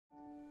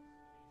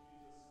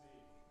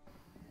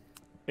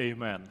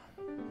Amen.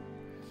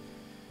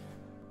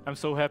 I'm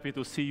so happy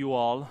to see you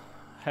all.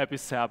 Happy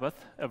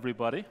Sabbath,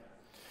 everybody.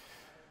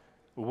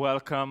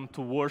 Welcome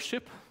to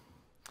worship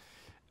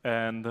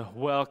and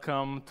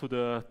welcome to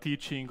the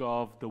teaching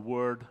of the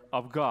Word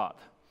of God.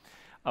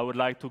 I would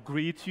like to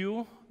greet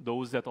you,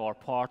 those that are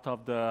part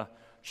of the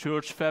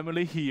church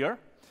family here,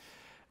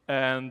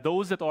 and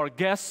those that are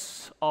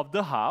guests of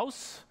the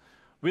house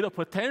with a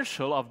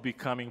potential of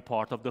becoming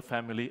part of the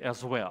family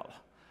as well.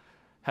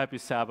 Happy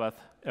Sabbath,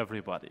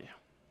 everybody.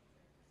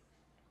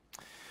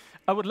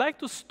 I would like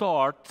to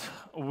start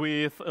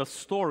with a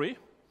story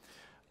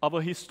of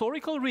a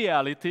historical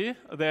reality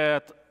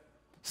that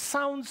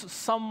sounds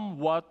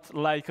somewhat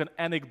like an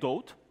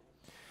anecdote.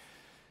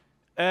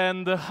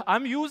 And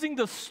I'm using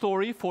the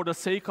story for the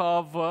sake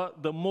of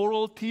the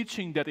moral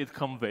teaching that it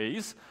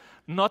conveys,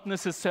 not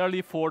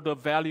necessarily for the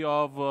value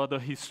of the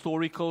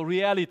historical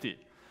reality.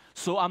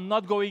 So I'm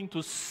not going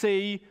to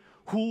say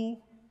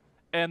who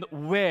and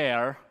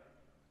where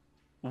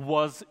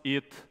was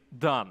it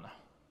done.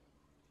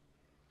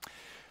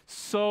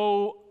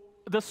 So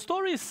the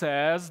story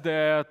says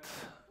that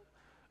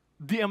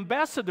the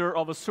ambassador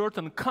of a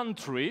certain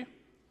country,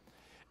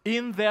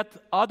 in that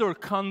other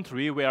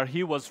country where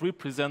he was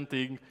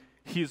representing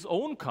his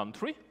own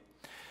country,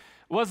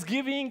 was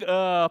giving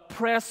a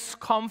press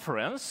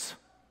conference,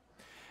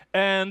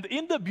 and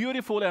in the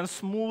beautiful and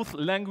smooth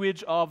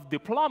language of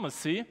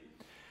diplomacy,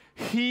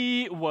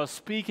 he was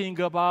speaking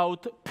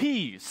about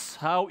peace,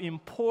 how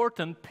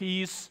important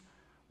peace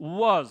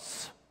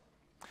was.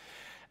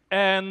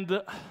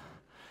 And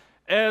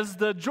as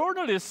the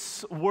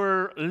journalists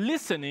were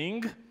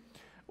listening,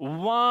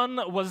 one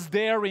was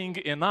daring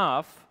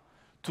enough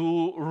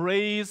to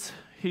raise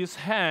his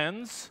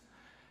hands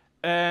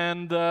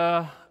and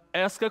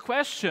ask a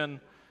question.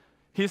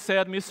 He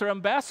said, "Mr.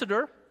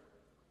 Ambassador,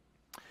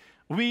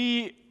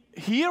 we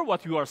hear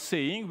what you are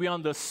saying, we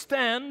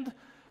understand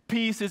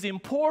peace is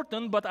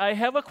important, but I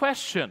have a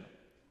question.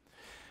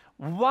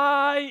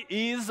 Why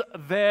is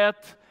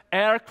that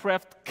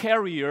aircraft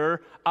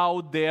carrier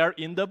out there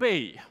in the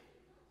bay?"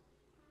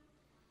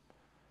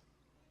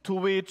 To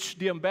which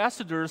the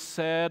ambassador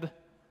said,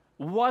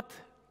 "What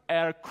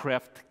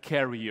aircraft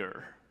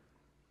carrier?"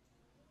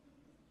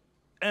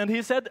 And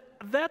he said,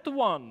 "That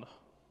one.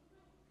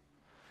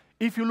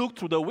 If you look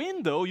through the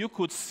window, you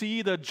could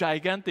see the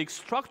gigantic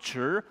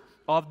structure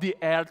of the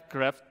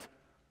aircraft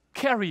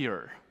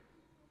carrier."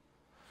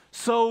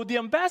 So the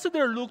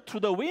ambassador looked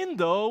through the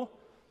window,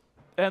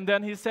 and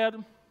then he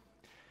said,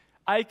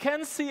 "I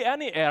can't see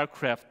any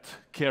aircraft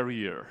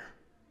carrier."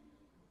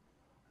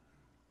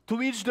 To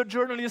which the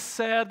journalist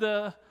said,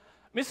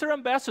 "Mr.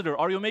 Ambassador,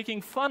 are you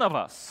making fun of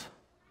us?"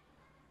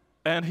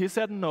 And he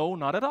said, "No,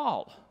 not at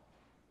all.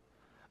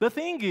 The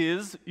thing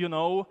is,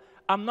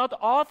 I'm not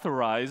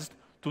authorized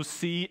to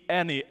see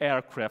any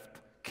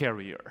aircraft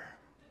carrier."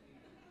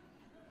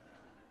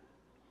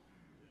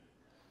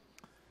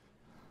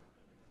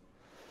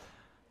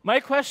 My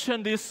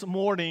question this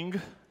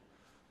morning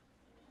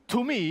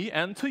to me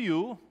and to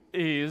you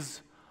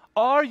is,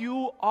 are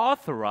you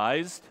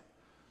authorized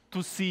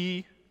to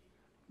see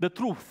the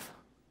truth?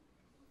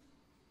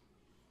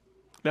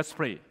 Let's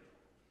pray.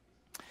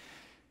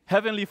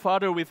 Heavenly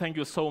Father, we thank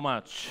you so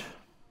much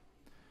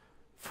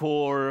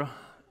for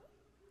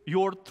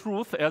your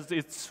truth as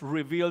it's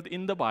revealed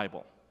in the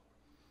Bible.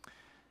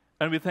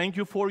 And we thank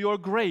you for your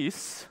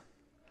grace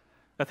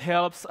that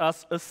helps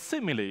us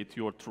assimilate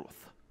your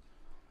truth.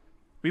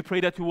 We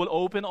pray that you will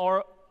open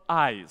our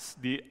eyes,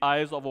 the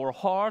eyes of our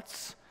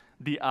hearts,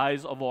 the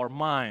eyes of our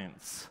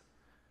minds,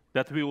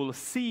 that we will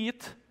see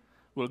it,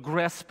 will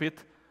grasp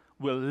it,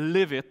 will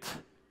live it.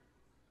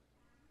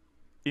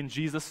 In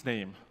Jesus'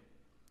 name,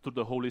 through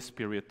the Holy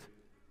Spirit,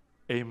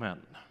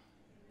 amen.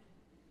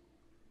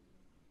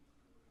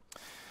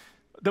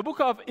 The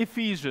book of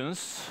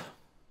Ephesians,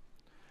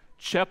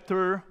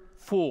 chapter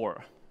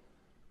 4.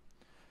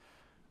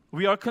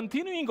 We are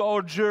continuing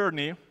our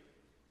journey,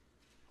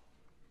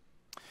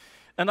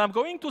 and I'm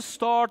going to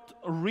start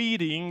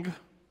reading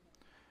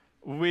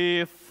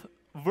with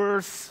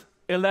verse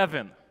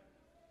 11.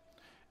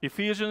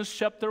 Ephesians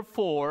chapter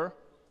 4,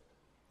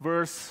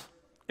 verse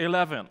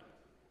 11.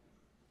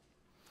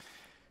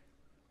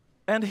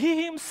 "And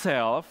he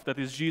himself," that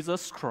is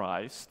Jesus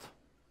Christ,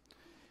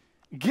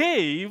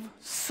 "gave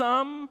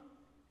some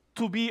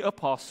to be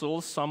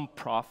apostles, some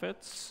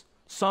prophets,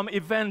 some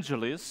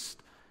evangelists,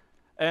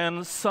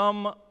 and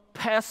some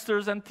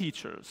pastors and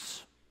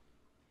teachers,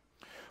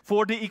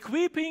 for the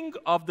equipping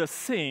of the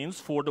saints,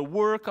 for the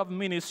work of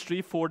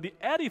ministry, for the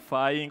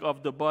edifying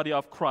of the body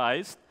of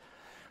Christ,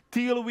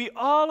 till we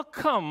all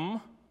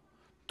come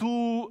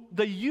to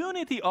the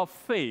unity of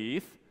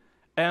faith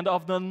and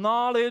of the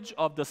knowledge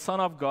of the Son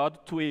of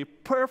God, to a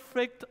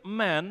perfect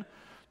man,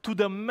 to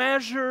the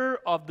measure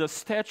of the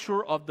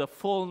stature of the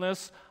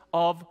fullness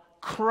of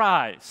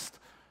Christ."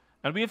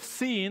 And we've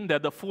seen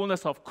that the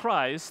fullness of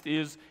Christ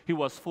is he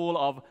was full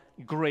of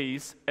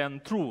grace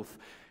and truth.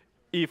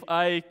 If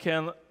I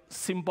can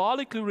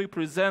symbolically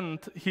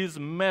represent his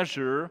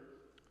measure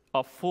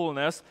of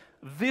fullness,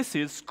 this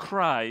is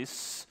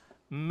Christ's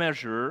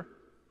measure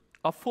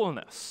of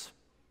fullness.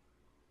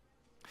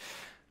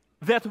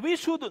 That we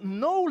should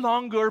no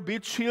longer be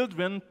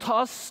children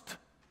tossed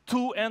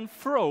to and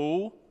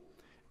fro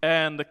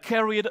and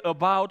carried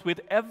about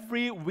with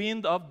every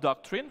wind of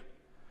doctrine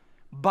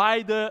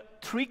by the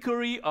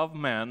trickery of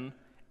men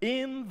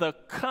in the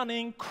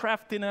cunning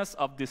craftiness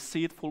of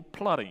deceitful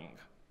plotting.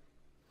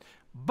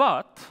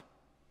 But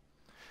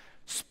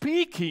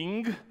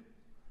speaking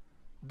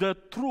the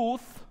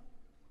truth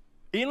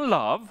in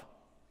love,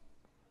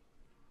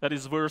 that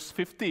is verse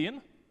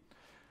 15,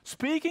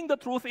 speaking the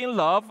truth in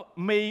love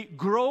may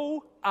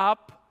grow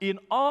up in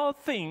all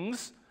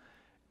things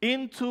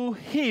into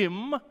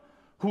Him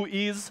who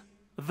is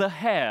the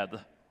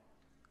head,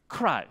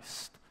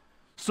 Christ.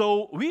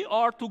 So we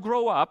are to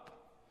grow up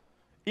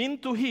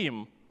into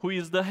Him who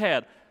is the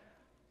head.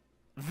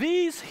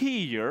 These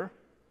here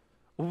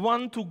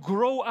want to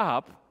grow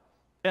up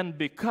and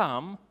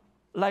become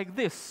like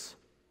this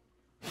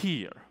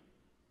here,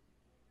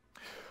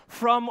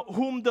 from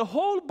whom the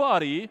whole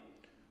body,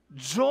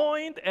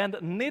 joined and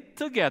knit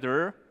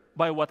together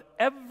by what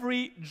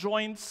every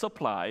joint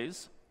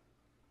supplies,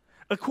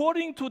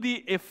 according to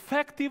the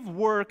effective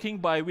working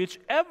by which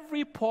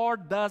every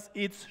part does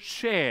its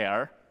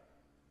share.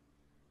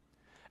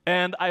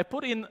 And I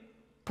put in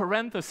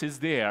parentheses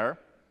there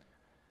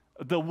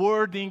the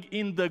wording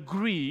in the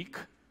Greek,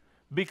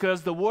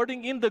 because the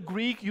wording in the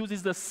Greek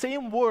uses the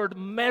same word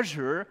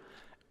measure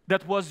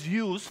that was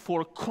used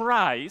for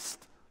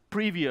Christ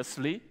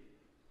previously.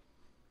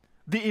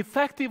 The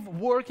effective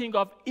working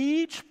of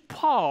each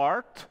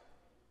part,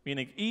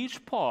 meaning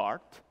each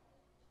part,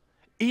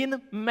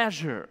 in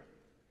measure.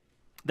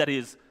 That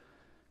is,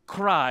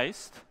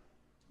 Christ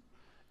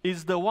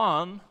is the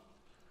one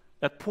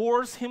that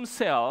pours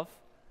Himself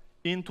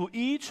into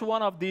each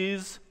one of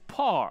these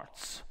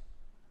parts.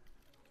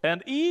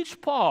 And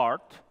each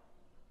part,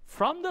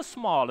 from the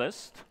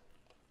smallest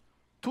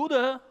to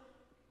the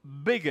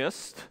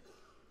biggest,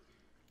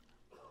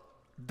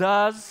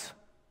 does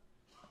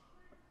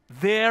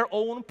their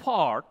own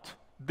part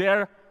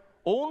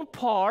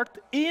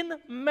in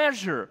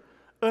measure,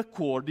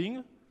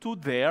 according to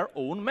their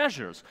own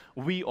measures.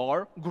 We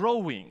are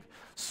growing.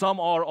 Some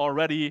are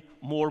already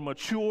more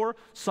mature,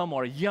 some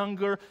are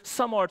younger,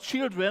 some are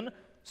children,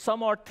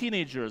 some are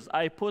teenagers.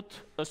 I put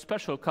a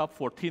special cup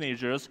for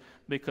teenagers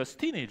because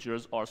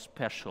teenagers are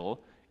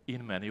special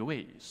in many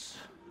ways.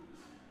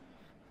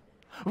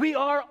 We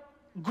are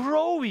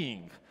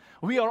growing.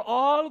 We are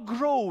all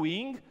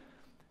growing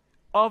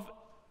of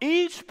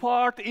each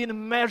part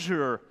in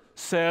measure,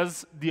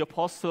 says the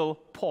Apostle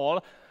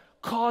Paul,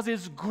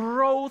 causes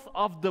growth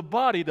of the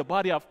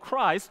body of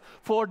Christ,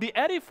 for the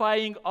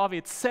edifying of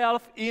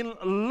itself in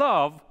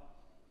love.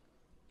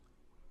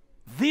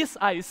 This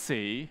I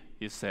say,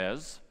 he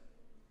says,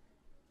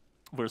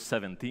 verse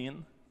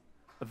 17,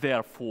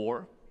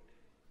 therefore,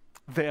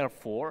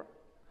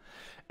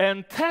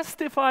 and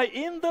testify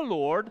in the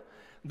Lord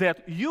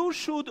that you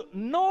should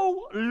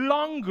no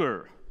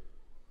longer,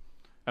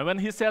 and when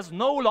he says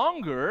no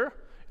longer,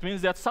 it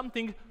means that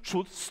something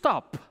should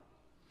stop.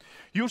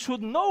 You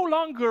should no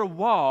longer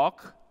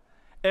walk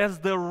as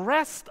the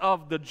rest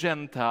of the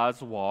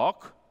Gentiles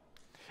walk,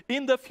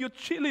 in the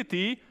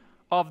futility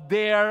of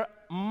their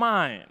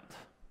mind,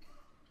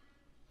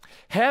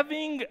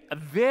 having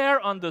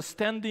their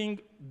understanding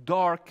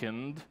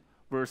darkened,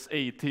 verse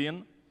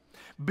 18,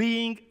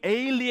 being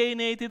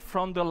alienated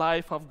from the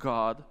life of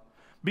God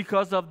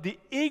because of the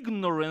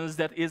ignorance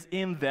that is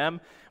in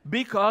them,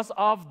 because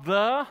of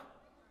the,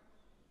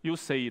 you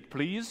say it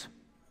please,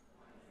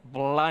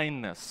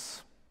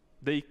 blindness.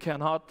 They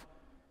cannot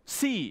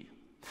see.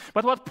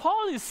 But what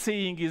Paul is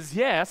saying is,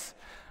 yes,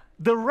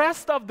 the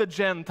rest of the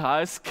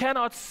Gentiles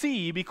cannot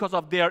see because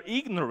of their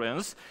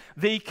ignorance.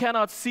 They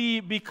cannot see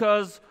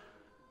because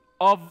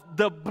of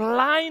the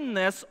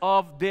blindness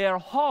of their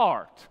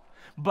heart.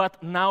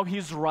 But now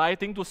he's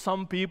writing to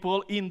some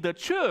people in the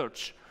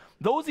church.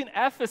 Those in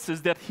Ephesus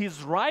that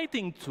he's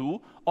writing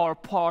to are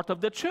part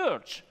of the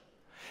church,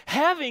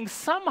 having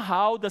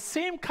somehow the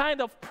same kind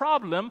of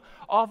problem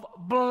of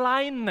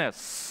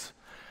blindness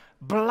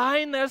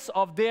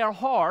of their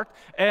heart,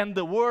 and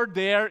the word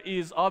there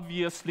is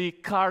obviously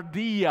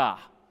cardia.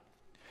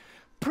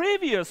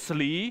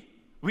 Previously,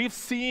 we've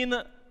seen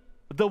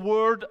the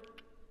word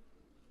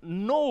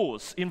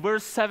knows in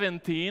verse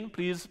 17.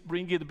 Please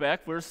bring it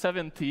back, verse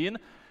 17.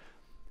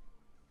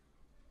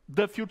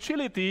 The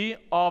futility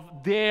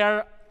of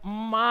their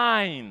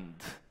mind,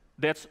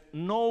 that's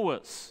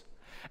knows.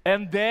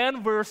 And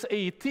then verse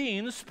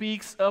 18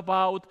 speaks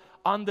about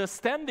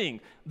understanding.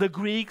 The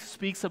Greek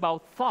speaks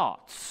about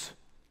thoughts.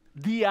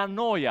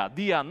 Dianoia.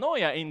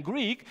 Dianoia in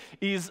Greek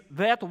is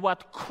that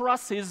what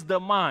crosses the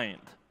mind.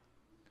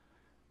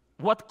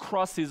 What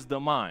crosses the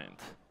mind?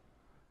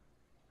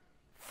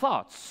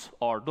 Thoughts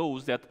are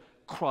those that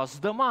cross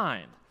the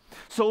mind.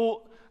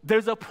 So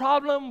there's a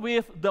problem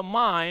with the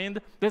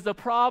mind, there's a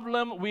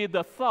problem with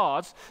the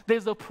thoughts,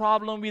 there's a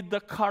problem with the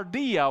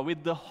cardia,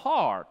 with the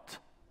heart.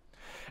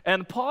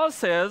 And Paul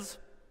says,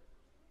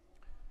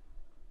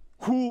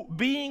 who,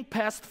 being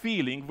past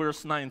feeling,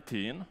 verse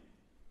 19,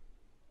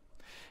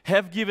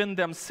 have given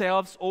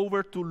themselves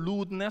over to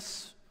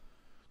lewdness,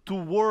 to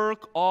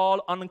work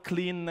all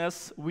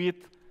uncleanness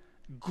with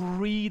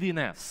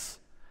greediness.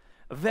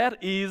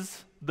 That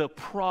is the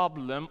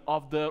problem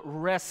of the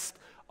rest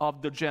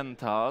of the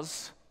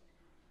Gentiles.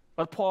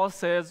 But Paul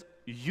says,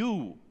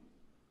 you,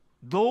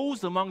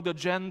 those among the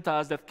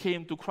Gentiles that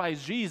came to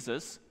Christ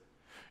Jesus,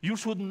 you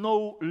should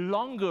no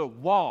longer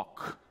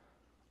walk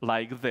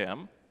like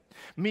them,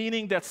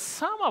 meaning that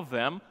some of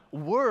them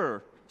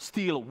were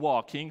still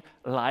walking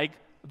like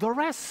the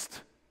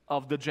rest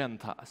of the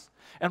Gentiles.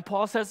 And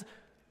Paul says,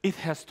 it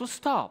has to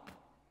stop.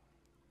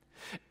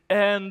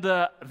 And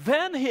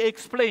then he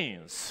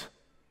explains,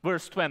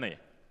 verse 20,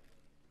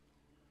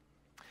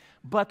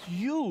 but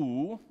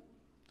you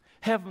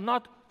have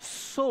not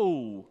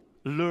so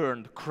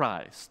learned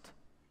Christ.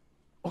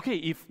 Okay,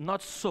 if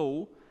not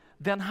so,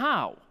 then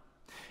how?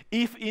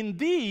 If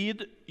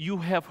indeed you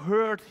have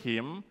heard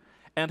him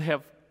and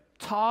have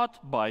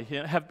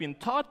been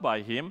taught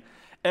by him,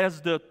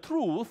 as the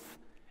truth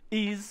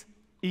is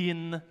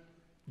in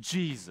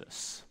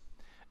Jesus.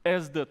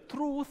 As the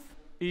truth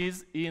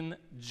is in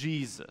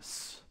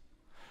Jesus.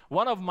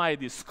 One of my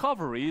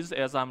discoveries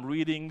as I'm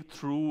reading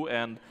through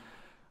and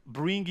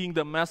bringing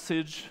the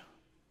message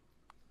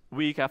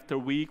week after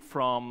week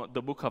from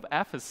the book of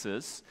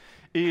Ephes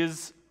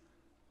is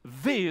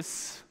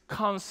this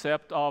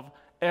concept of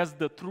as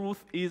the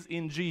truth is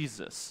in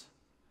Jesus.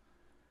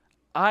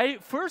 I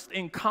first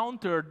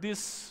encountered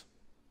this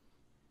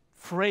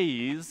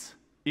phrase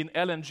in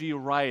Ellen G.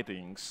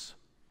 writings.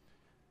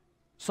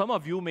 Some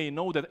of you may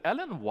know that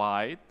Ellen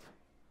White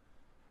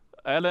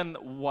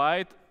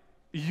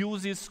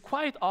uses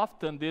quite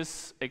often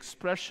this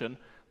expression,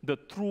 the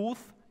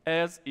truth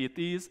as it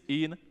is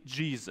in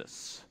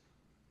Jesus.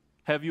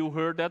 Have you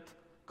heard that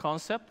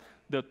concept?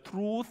 The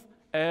truth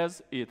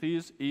as it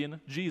is in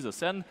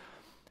Jesus. And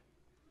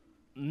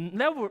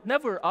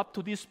never up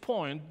to this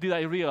point did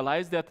I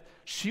realize that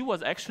she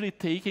was actually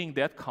taking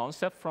that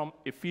concept from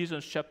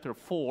Ephesians chapter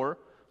 4,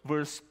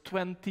 verse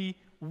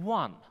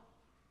 21.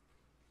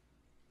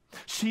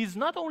 She's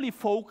not only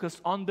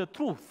focused on the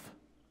truth,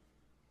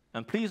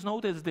 and please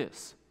notice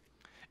this,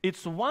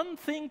 it's one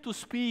thing to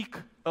speak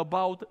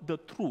about the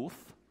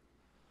truth,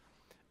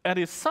 and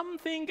it's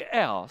something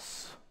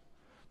else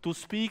to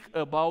speak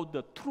about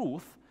the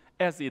truth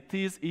as it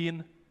is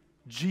in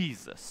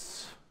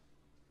Jesus.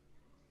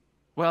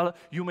 Well,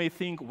 you may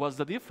think, what's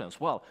the difference?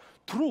 Well,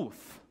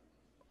 truth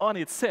on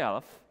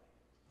itself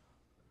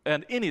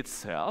and in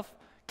itself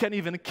can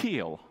even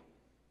kill.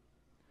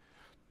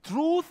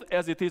 Truth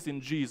as it is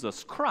in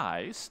Jesus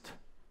Christ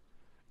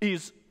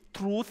is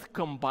truth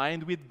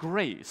combined with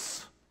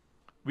grace,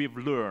 we've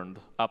learned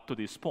up to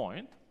this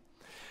point.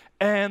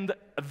 And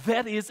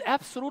that is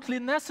absolutely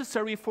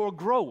necessary for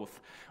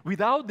growth.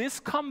 Without this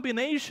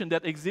combination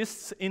that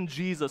exists in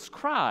Jesus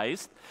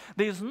Christ,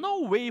 there is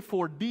no way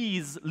for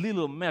these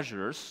little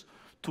measures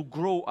to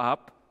grow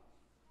up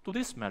to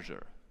this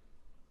measure.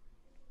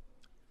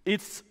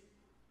 It's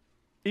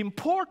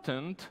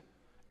important,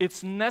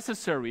 it's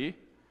necessary,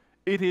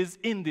 it is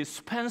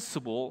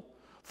indispensable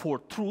for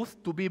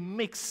truth to be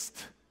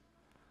mixed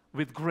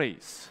with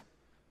grace.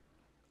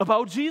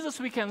 About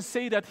Jesus, we can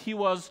say that he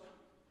was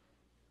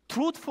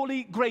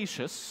truthfully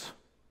gracious,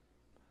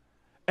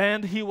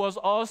 and he was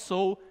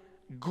also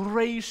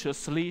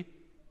graciously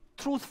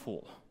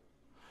truthful,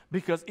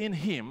 because in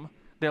him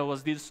there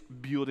was this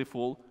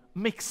beautiful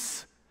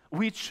mix,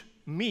 which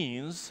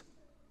means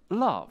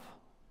love.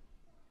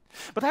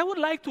 But I would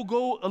like to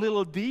go a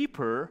little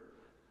deeper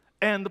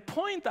and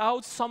point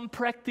out some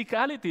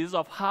practicalities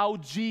of how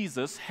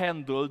Jesus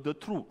handled the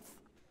truth.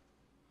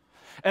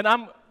 And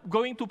I'm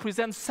going to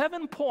present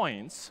 7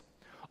 points,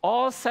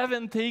 all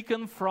 7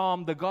 taken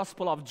from the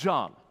Gospel of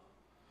John.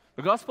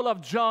 The Gospel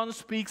of John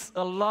speaks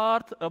a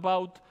lot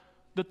about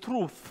the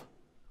truth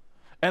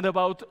and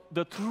about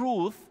the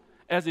truth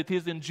as it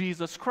is in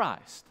Jesus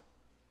Christ.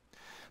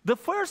 The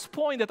first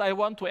point that I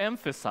want to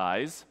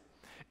emphasize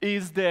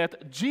is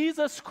that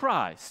Jesus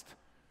Christ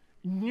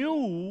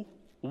knew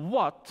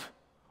what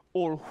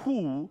or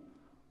who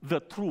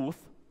the truth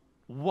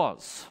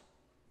was.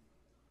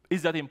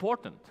 Is that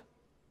important?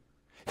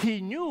 He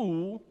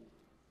knew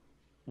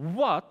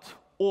what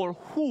or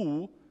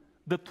who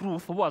the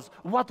truth was.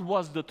 What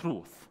was the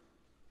truth?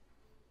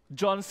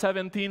 John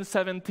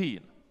 17:17.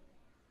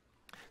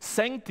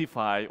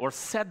 Sanctify or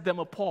set them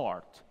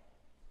apart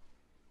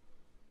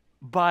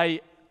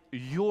by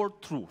your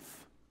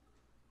truth,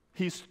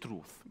 His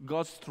truth,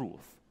 God's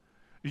truth.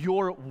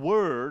 Your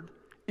word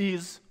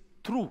is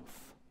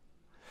truth.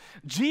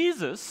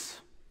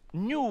 Jesus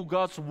knew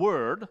God's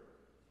word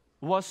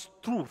was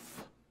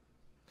truth.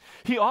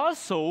 He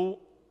also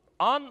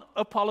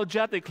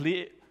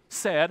unapologetically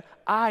said,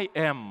 I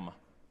am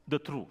the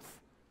truth.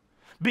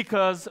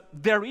 Because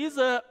there is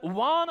a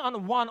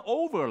one-on-one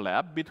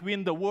overlap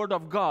between the Word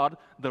of God,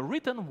 the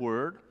written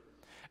Word,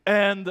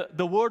 and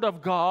the Word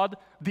of God,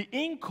 the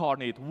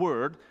incarnate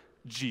Word,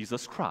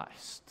 Jesus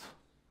Christ.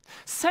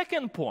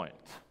 Second point,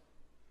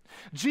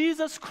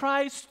 Jesus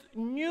Christ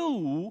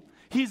knew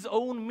his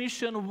own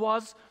mission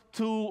was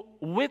to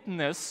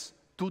witness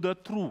to the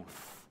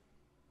truth.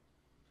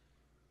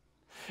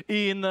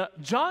 In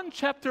John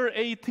chapter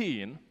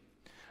 18,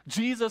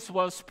 Jesus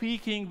was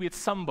speaking with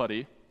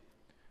somebody.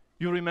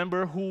 You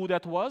remember who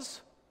that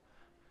was?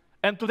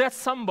 And to that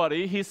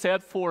somebody, he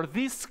said, "For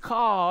this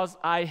cause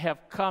I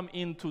have come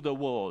into the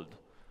world."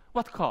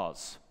 What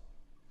cause?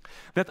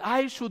 That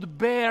I should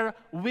bear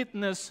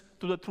witness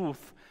to the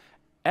truth.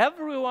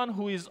 Everyone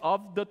who is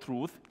of the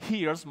truth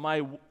hears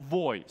my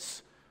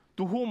voice.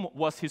 To whom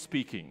was he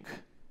speaking?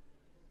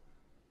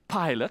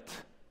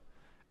 Pilate.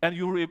 And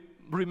you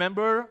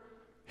remember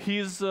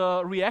his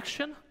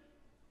reaction?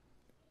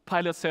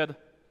 Pilate said,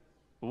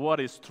 "What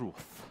is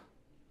truth?"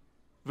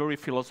 Very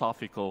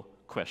philosophical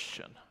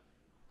question.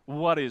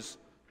 What is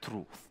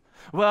truth?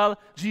 Well,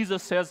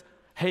 Jesus says,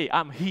 "Hey,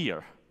 I'm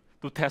here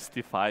to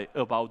testify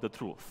about the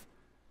truth."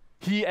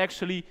 He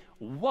actually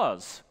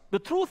was. The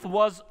truth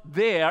was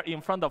there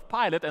in front of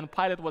Pilate, and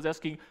Pilate was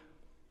asking,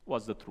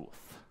 "What's the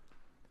truth?"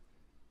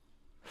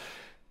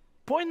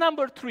 Point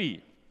number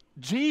 3,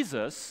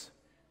 Jesus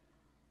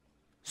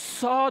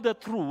saw the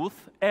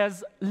truth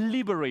as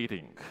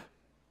liberating.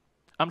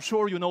 I'm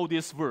sure you know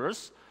this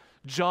verse,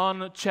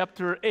 John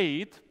chapter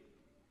 8,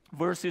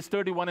 verses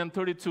 31 and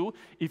 32.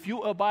 "If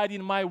you abide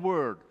in my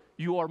word,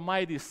 you are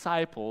my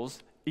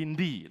disciples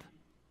indeed."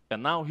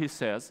 And now he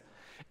says,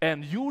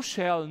 "And you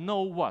shall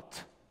know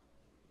what?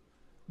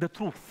 The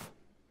truth.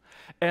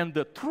 And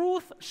the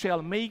truth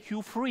shall make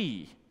you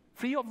free."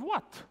 Free of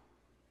what?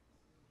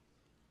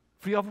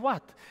 Free of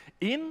what?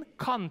 In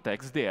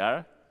context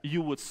there,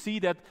 you would see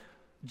that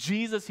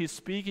Jesus is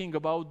speaking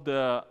about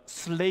the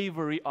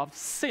slavery of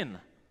sin.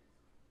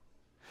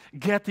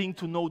 Getting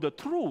to know the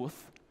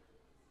truth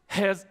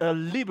has a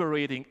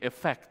liberating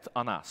effect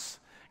on us.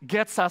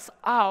 Gets us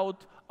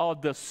out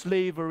of the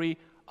slavery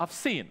of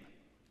sin.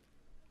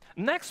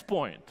 Next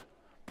point,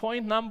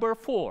 point number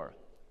 4.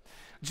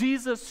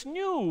 Jesus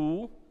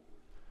knew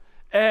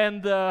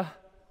and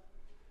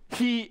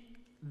he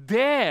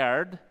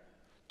dared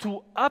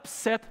to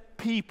upset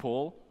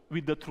people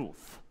with the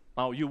truth.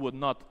 Now, you would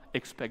not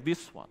expect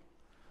this one,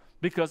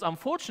 because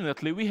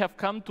unfortunately we have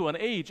come to an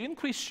age in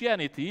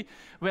Christianity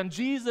when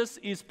Jesus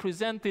is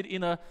presented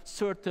in a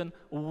certain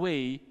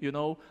way,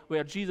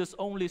 where Jesus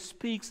only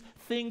speaks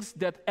things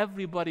that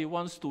everybody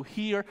wants to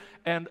hear,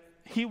 and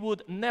he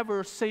would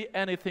never say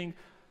anything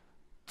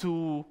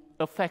to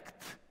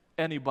affect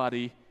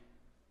anybody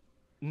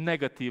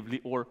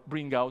negatively or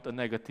bring out a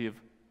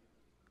negative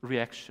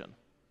reaction.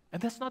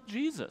 And that's not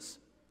Jesus.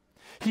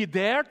 He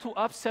dared to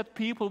upset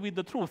people with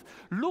the truth.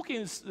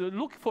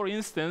 Look for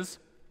instance,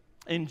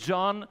 in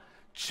John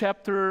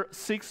chapter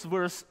 6,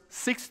 verse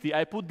 60.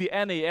 I put the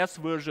NAS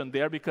version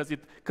there because it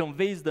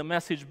conveys the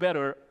message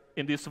better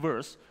in this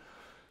verse.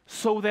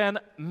 "So then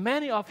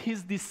many of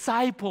his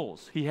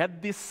disciples," he had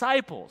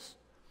disciples.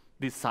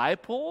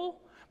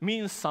 Disciple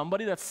means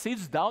somebody that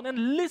sits down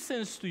and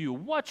listens to you,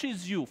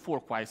 watches you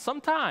for quite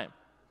some time.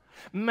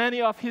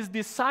 Many of his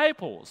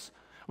disciples,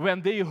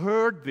 when they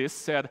heard this,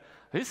 said,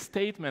 "This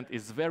statement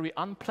is very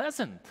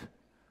unpleasant.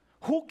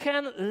 Who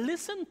can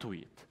listen to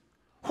it?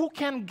 Who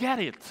can get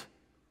it?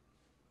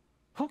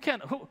 Who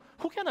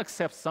can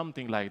accept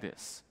something like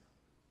this?"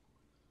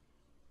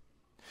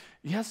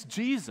 Yes,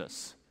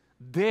 Jesus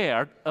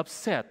dared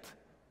upset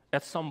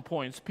at some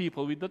points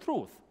people with the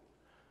truth.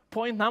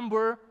 Point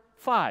number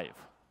 5.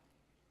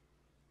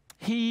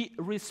 He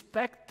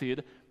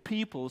respected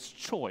people's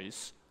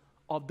choice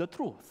of the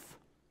truth.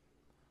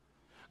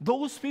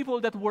 Those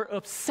people that were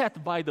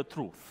upset by the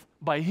truth,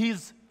 by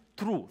his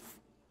truth,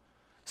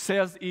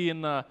 says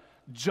in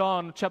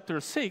John chapter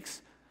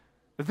 6,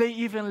 they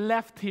even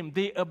left him,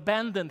 they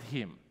abandoned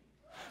him.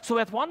 So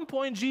at one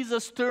point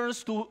Jesus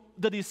turns to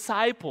the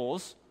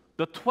disciples,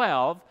 the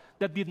 12,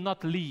 that did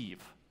not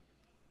leave.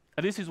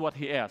 And this is what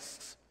he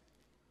asks: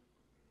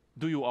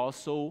 "Do you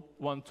also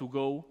want to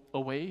go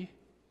away?"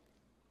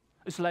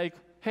 It's like,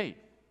 hey,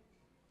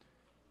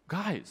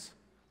 guys,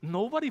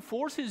 nobody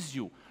forces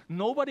you.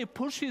 Nobody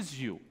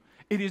pushes you.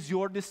 It is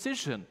your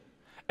decision.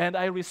 And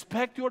I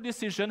respect your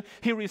decision.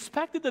 He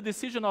respected the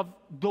decision of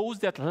those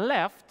that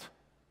left.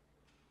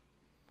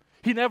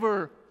 He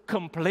never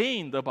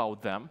complained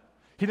about them.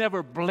 He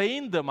never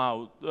blamed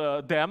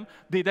them.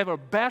 They never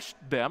bashed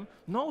them.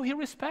 No, he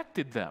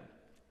respected them.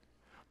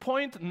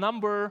 Point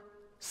number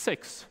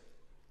 6.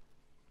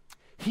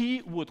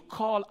 He would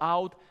call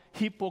out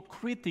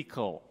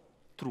hypocritical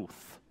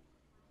truth.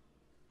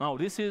 Now,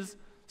 this is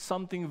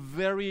something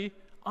very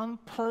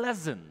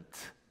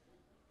unpleasant.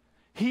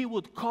 He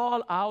would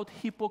call out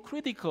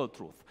hypocritical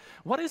truth.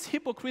 What is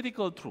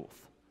hypocritical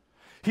truth?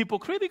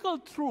 Hypocritical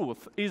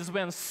truth is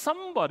when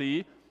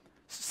somebody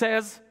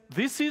says,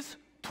 "This is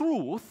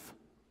truth,"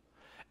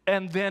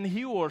 and then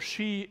he or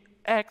she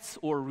acts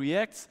or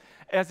reacts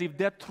as if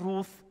that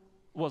truth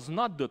was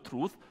not the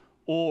truth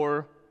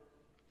or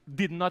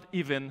did not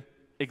even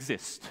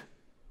exist.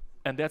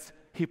 And that's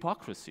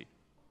hypocrisy.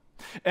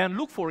 And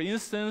look, for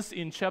instance,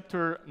 in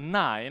chapter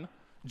 9,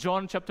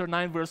 John chapter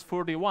 9, verse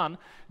 41,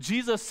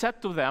 Jesus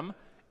said to them,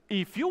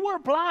 if you were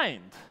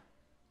blind,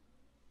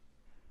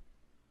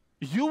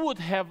 you would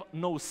have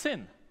no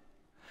sin.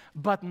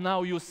 But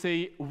now you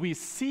say, we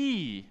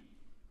see,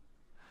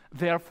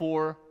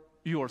 therefore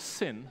your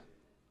sin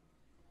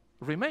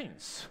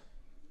remains.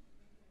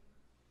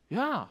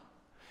 Yeah.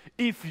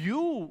 If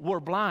you were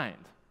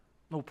blind,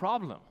 no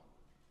problem.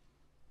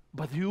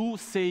 But you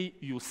say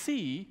you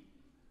see,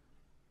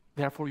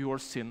 therefore your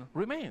sin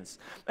remains.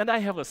 And I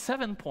have a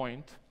 7th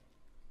point.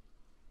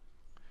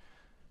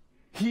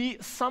 He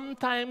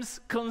sometimes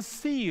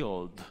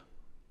concealed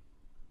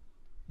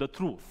the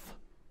truth.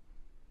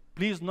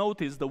 Please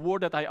notice the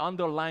word that I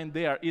underlined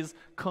there is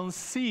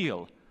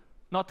conceal,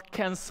 not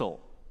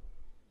cancel.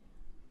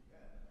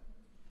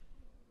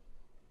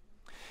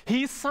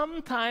 He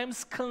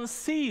sometimes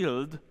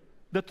concealed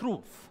the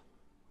truth.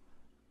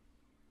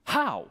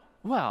 How?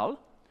 Well,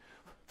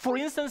 for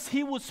instance,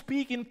 he would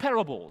speak in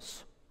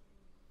parables.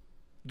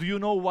 Do you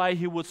know why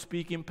he would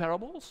speak in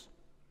parables?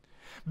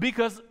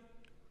 Because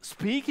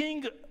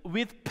speaking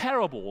with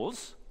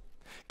parables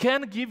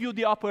can give you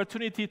the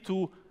opportunity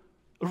to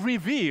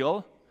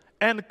reveal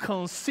and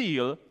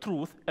conceal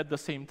truth at the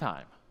same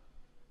time.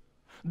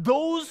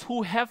 Those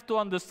who have to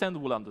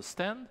understand will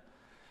understand,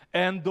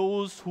 and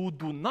those who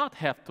do not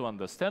have to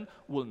understand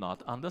will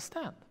not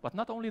understand. But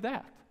not only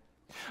that.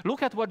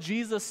 Look at what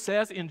Jesus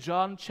says in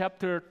John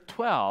chapter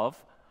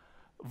 12,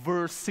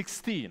 verse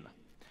 16.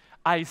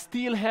 I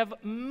still have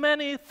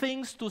many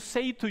things to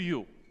say to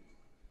you,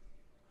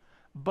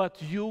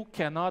 but you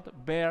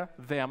cannot bear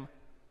them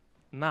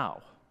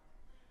now.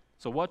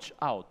 So watch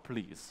out,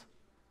 please.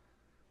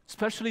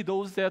 Especially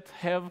those that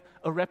have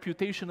a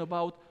reputation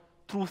about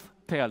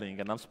truth-telling,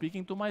 and I'm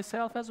speaking to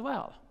myself as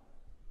well.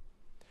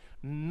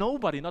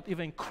 Nobody, not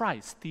even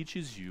Christ,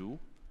 teaches you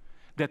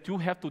that you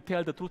have to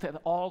tell the truth at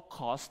all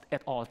costs,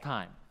 at all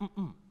time.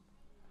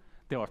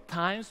 There are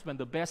times when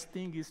the best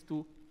thing is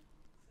to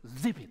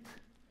zip it.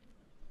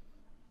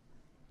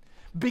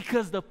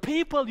 Because the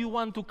people you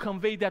want to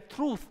convey that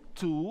truth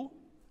to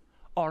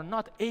are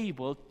not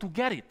able to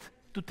get it,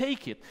 to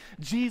take it.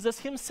 Jesus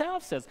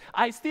himself says,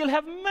 I still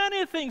have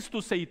many things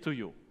to say to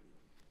you.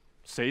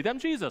 Say them,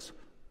 Jesus.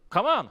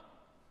 Come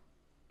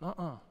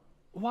on.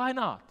 Why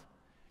not?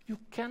 You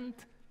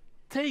can't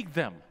take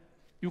them.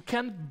 You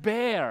can't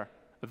bear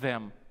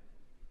them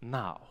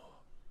now.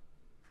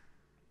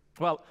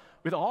 Well,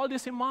 with all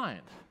this in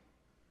mind,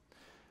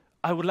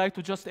 I would like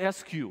to just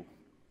ask you,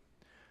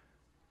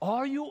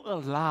 are you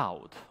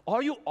allowed,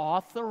 are you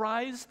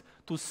authorized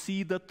to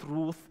see the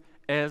truth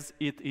as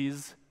it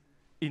is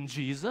in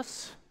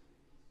Jesus?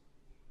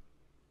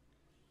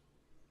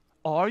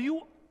 Are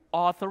you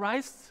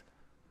authorized?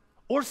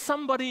 Or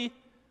somebody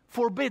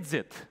forbids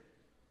it?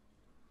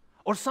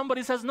 Or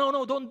somebody says,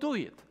 no, don't do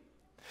it.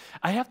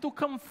 I have to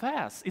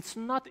confess, it's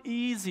not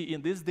easy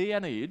in this day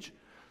and age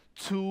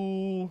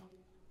to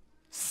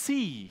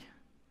see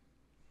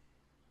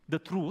the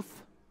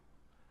truth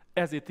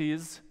as it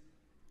is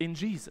in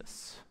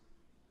Jesus.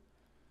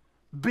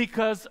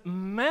 Because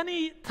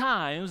many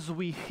times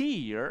we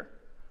hear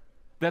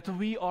that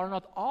we are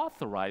not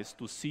authorized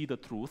to see the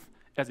truth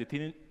as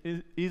it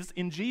is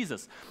in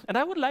Jesus. And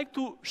I would like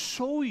to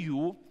show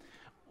you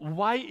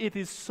why it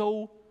is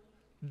so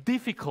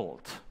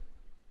difficult.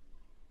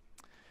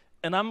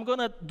 And I'm going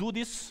to do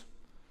this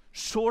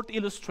short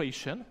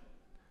illustration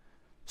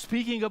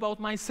speaking about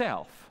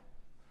myself.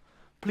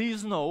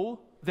 Please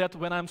know that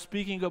when I'm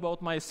speaking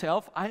about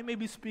myself, I may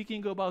be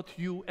speaking about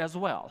you as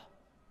well.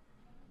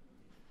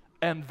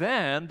 And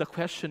then the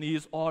question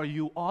is, are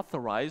you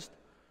authorized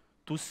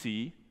to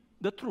see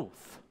the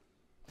truth?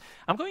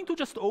 I'm going to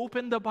just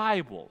open the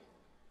Bible.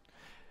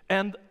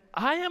 And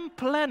I am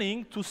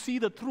planning to see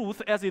the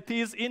truth as it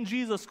is in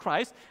Jesus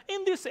Christ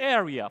in this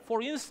area.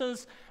 For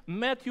instance,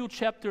 Matthew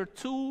chapter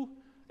 2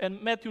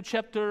 and Matthew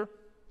chapter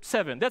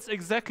 7. That's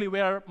exactly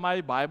where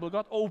my Bible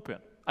got open.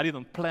 I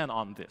didn't plan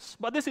on this.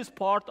 But this is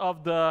part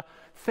of the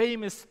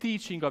famous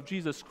teaching of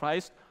Jesus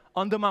Christ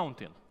on the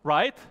mountain,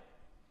 right?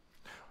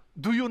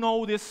 Do you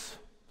know this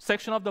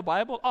section of the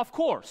Bible? Of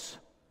course.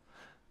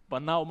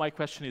 But now my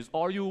question is,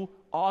 are you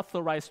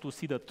authorized to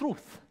see the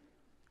truth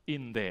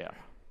in there?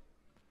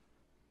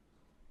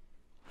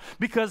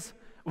 Because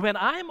when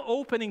I'm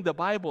opening the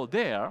Bible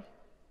there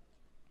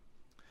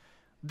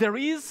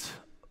is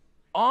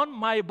on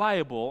my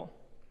Bible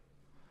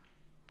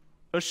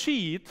a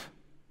sheet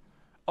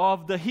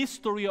of the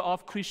history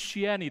of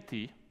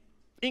Christianity,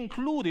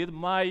 included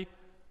my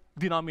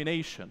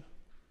denomination.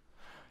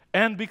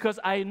 And because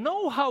I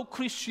know how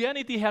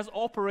Christianity has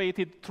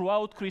operated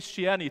throughout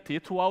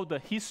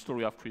the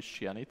history of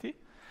Christianity,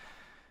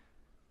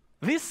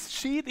 this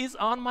sheet is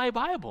on my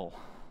Bible.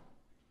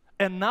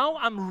 And now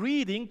I'm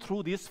reading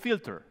through this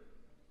filter.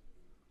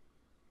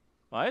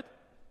 Right?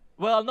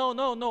 Well,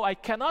 no, I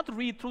cannot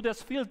read through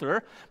this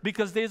filter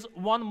because there's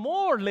one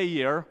more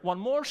layer, one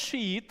more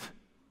sheet.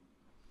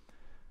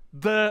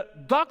 The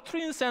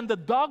doctrines and the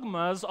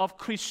dogmas of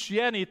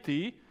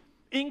Christianity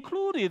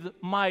included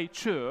my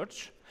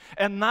church.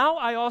 And now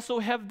I also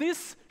have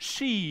this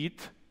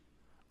sheet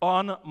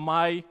on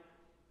my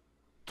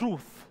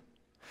truth.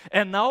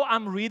 And now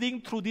I'm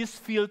reading through this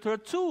filter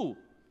too.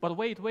 But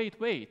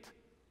wait.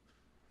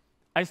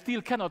 I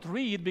still cannot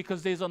read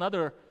because there's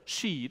another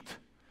sheet,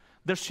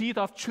 the sheet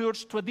of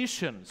church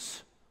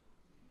traditions.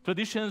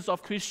 Traditions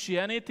of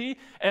Christianity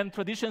and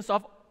traditions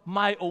of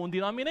my own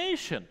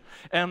denomination.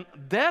 And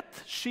that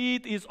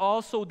sheet is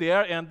also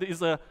there and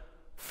is a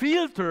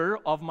filter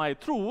of my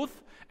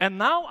truth. And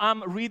now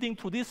I'm reading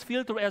through this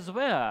filter as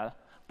well.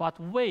 But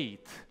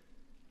wait.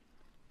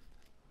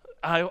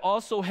 I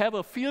also have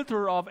a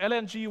filter of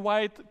Ellen G.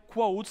 White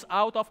quotes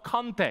out of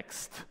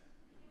context.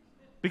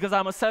 Because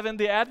I'm a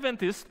Seventh-day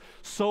Adventist.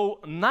 So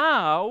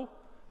now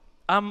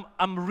I'm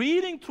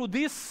reading through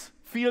this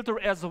filter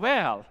as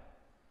well.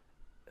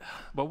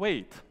 But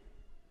wait,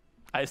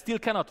 I still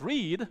cannot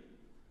read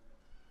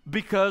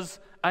because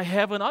I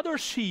have another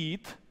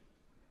sheet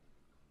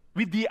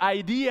with the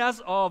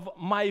ideas of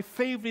my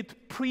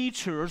favorite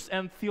preachers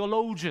and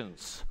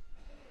theologians.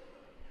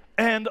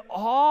 And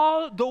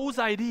all those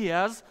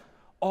ideas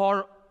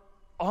are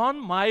on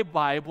my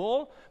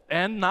Bible,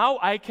 and now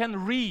I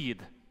can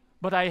read.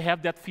 But I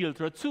have that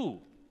filter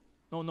too.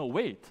 No,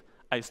 wait.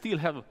 I still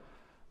have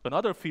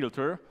another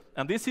filter,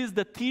 and this is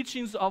the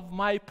teachings of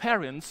my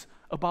parents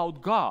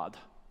about God.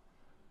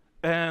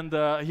 And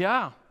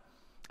I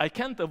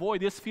can't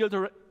avoid this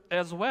filter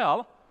as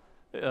well.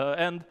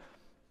 And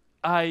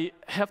I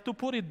have to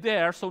put it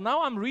there. So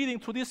now I'm reading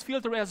through this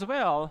filter as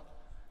well.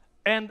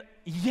 And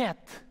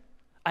yet,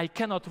 I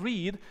cannot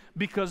read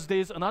because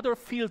there's another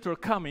filter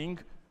coming.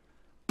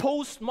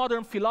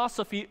 Postmodern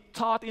philosophy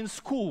taught in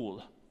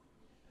school.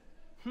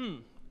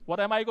 What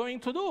am I going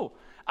to do?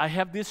 I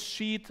have this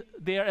sheet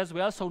there as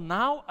well. So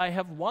now I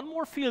have one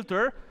more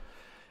filter.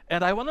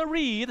 And I want to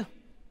read.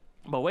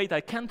 But wait, I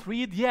can't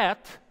read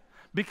yet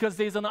because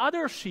there's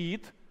another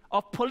sheet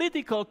of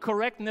political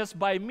correctness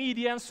by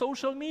media and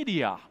social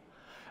media.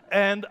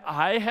 And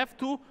I have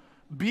to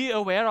be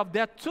aware of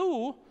that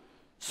too.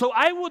 So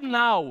I would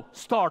now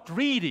start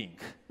reading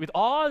with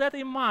all that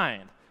in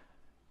mind.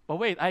 But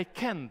wait, I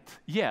can't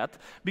yet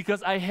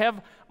because I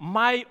have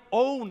my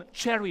own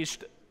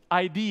cherished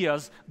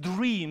ideas,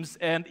 dreams,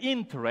 and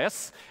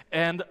interests,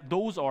 and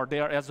those are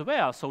there as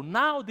well. So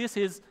now this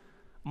is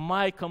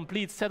my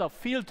complete set of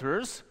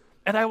filters.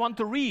 And I want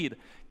to read.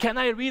 Can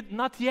I read?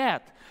 Not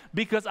yet.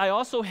 Because I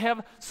also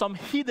have some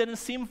hidden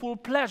sinful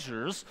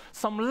pleasures,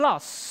 some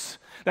lusts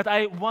that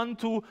I want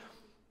to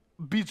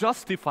be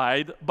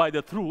justified by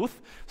the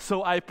truth.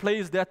 So I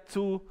place that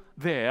too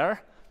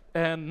there.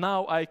 And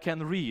now I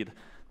can read.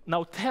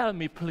 Now tell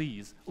me,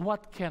 please,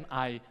 what can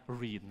I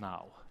read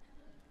now?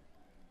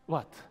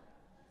 What?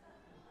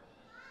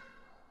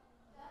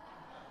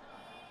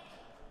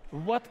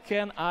 What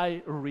can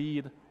I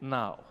read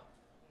now?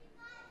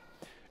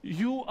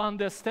 You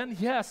understand?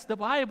 Yes, the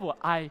Bible.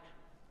 I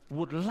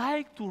would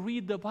like to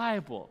read the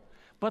Bible.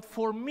 But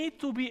for me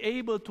to be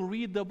able to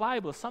read the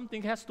Bible,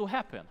 something has to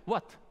happen.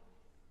 What?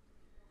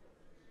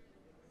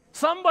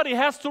 Somebody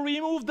has to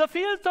remove the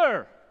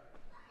filter.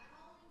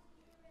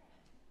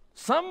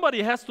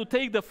 Somebody has to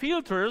take the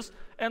filters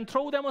and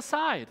throw them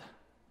aside.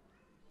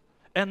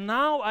 And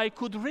now I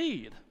could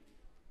read.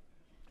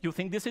 You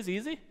think this is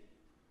easy?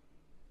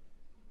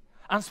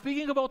 I'm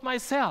speaking about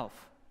myself.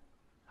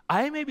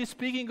 I may be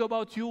speaking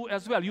about you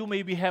as well. You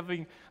may be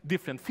having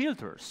different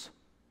filters.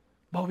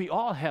 But we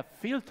all have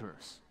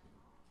filters.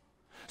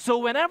 So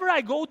whenever I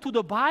go to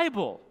the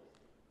Bible,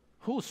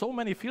 so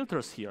many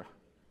filters here.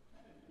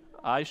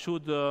 I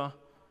should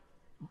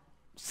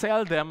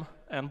sell them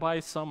and buy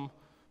some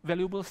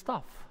valuable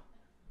stuff.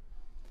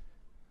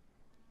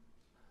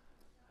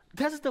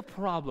 That's the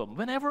problem.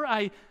 Whenever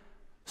I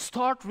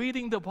start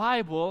reading the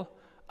Bible,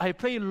 I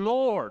pray,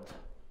 Lord,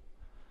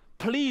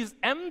 please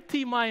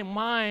empty my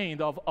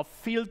mind of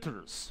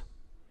filters,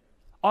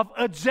 of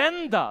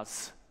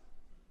agendas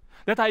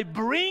that I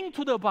bring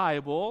to the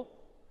Bible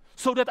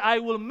so that I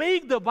will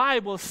make the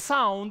Bible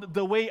sound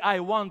the way I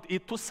want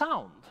it to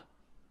sound.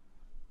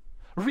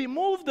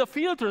 Remove the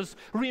filters,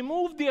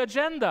 remove the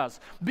agendas,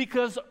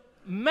 because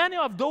many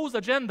of those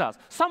agendas,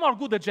 some are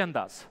good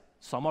agendas,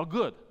 some are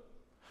good.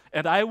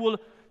 And I will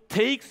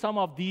take some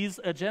of these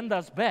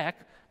agendas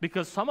back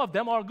because some of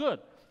them are good.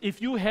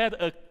 If you had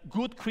a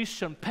good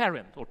Christian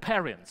parent or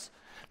parents,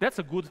 that's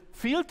a good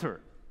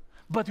filter.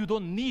 But you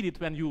don't need it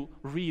when you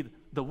read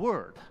the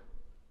Word.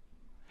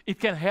 It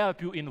can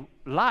help you in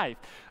life.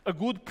 A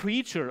good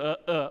preacher,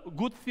 a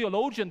good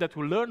theologian that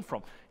you learn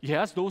from,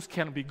 yes, those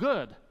can be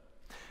good.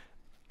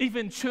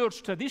 Even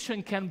church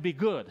tradition can be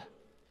good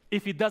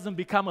if it doesn't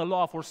become a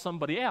law for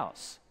somebody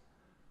else.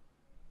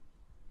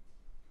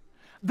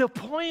 The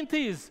point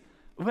is,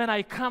 when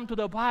I come to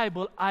the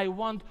Bible, I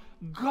want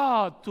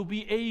God to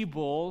be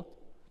able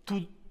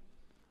to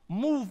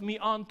move me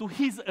onto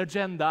His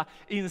agenda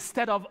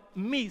instead of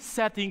me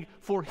setting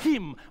for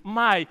Him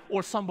my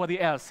or somebody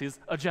else's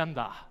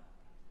agenda.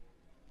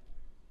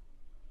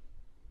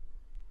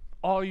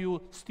 Are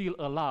you still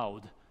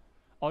allowed?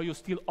 Are you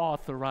still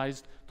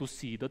authorized to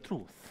see the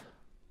truth?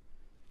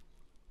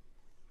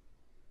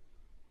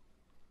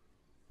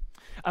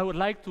 I would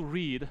like to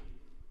read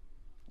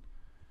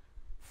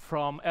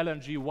from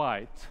Ellen G.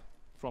 White,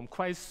 from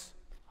Christ's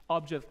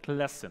Object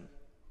Lesson.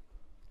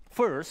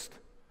 First,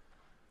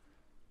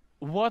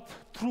 what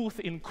truth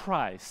in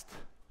Christ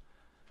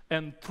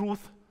and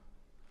truth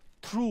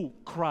through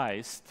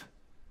Christ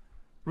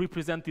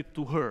represented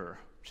to her.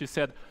 She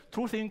said,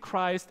 truth in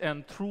Christ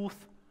and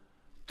truth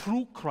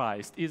through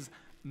Christ is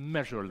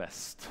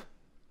measureless.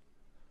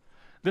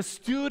 The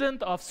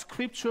student of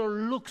Scripture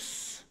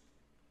looks,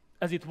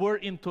 as it were,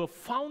 into a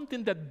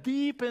fountain that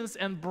deepens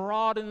and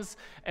broadens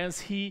as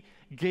he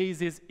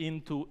gazes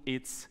into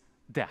its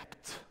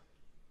depth.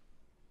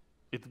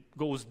 It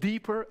goes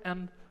deeper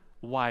and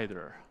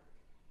wider.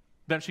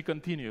 Then she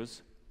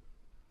continues,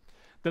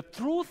 the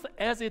truth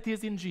as it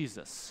is in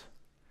Jesus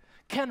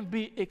can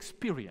be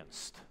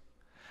experienced,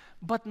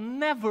 but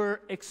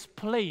never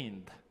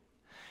explained.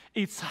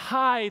 Its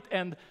height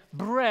and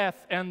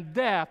breadth and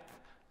depth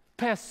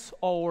pass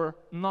our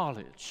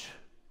knowledge.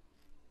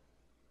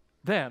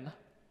 Then,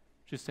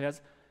 she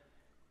says,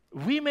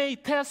 we may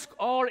task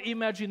our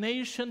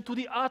imagination to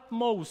the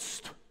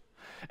utmost,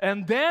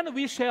 and then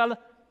we shall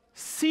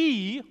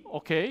see,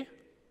 okay,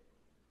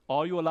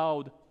 are you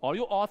allowed, are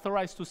you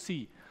authorized to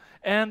see?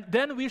 And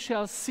then we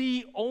shall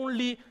see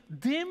only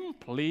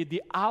dimly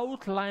the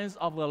outlines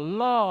of a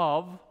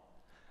love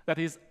that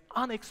is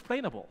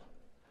unexplainable,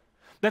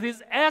 that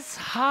is as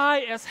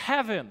high as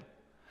heaven,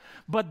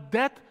 but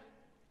that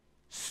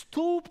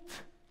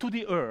stooped to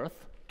the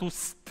earth to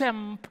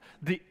stamp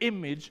the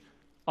image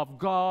of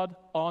God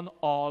on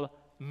all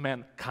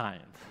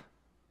mankind.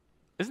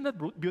 Isn't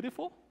that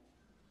beautiful?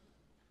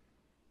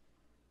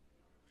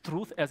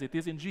 Truth as it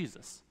is in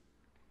Jesus.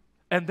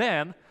 And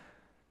then,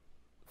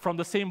 from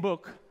the same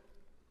book,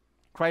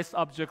 Christ's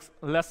Object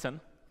Lesson,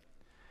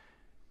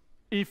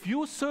 if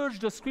you search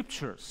the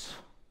Scriptures,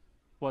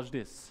 watch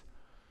this,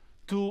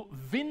 to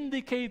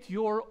vindicate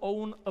your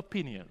own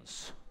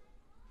opinions.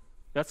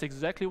 That's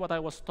exactly what I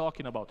was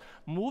talking about.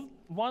 Move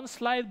one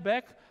slide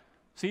back.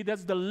 See,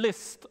 that's the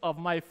list of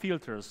my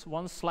filters.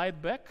 One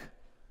slide back.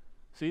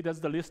 See, that's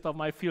the list of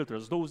my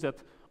filters. Those that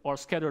are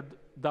scattered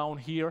down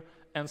here,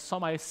 and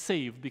some I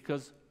saved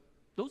because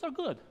those are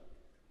good.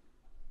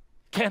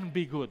 Can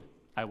be good,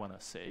 I want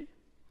to say.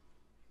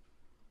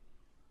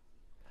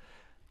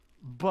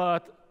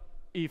 But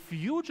if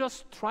you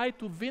just try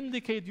to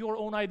vindicate your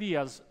own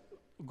ideas,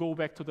 go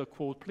back to the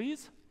quote,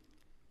 please.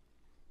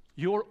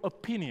 Your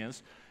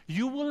opinions,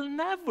 you will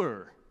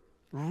never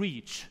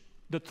reach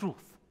the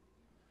truth.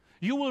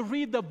 You will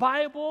read the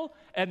Bible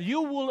and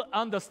you will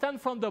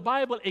understand from the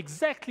Bible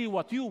exactly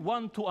what you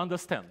want to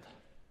understand.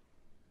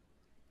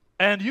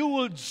 And you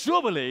will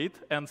jubilate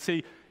and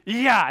say,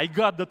 yeah, I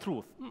got the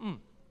truth.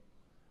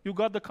 You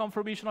got the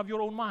confirmation of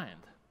your own mind.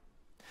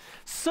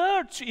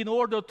 Search in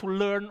order to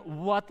learn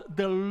what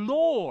the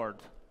Lord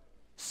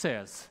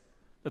says,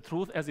 the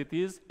truth as it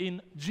is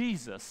in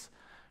Jesus.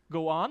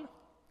 Go on.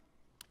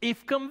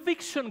 If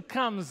conviction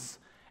comes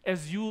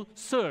as you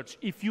search,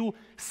 if you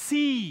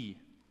see,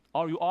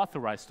 are you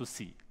authorized to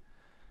see?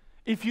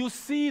 If you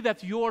see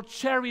that your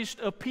cherished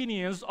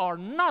opinions are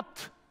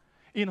not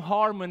in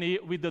harmony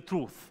with the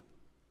truth,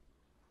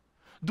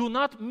 do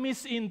not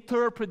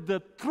misinterpret the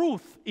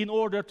truth in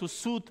order to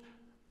suit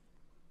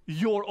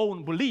your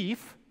own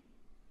belief,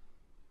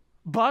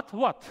 but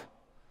what?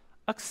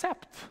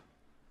 Accept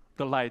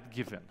the light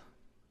given.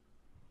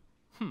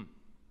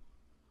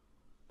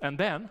 And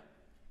then,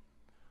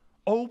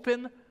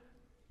 open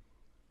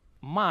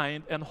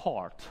mind and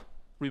heart.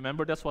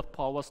 Remember, that's what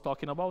Paul was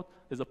talking about.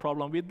 There's a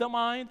problem with the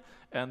mind,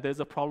 and there's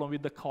a problem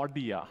with the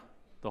cardia,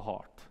 the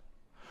heart.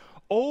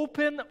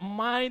 Open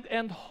mind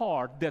and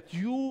heart that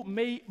you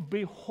may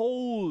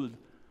behold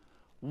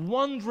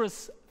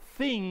wondrous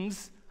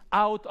things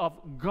out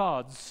of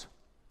God's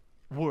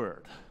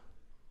word.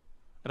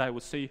 And I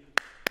would say,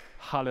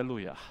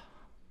 hallelujah.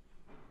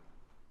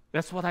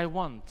 That's what I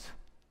want.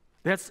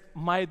 That's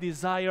my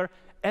desire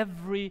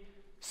every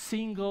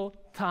single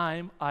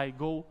time I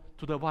go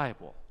to the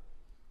Bible.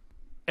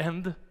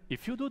 And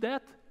if you do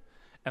that,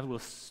 and we'll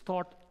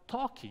start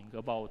talking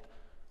about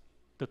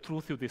the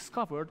truth you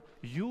discovered,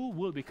 you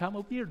will become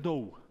a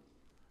weirdo,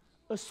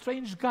 a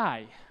strange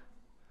guy,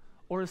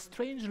 or a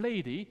strange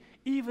lady,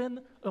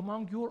 even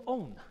among your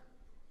own.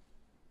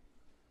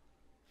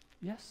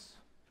 Yes,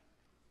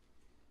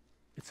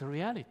 it's a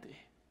reality.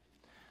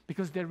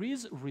 Because there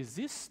is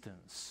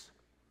resistance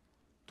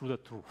to the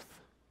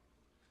truth.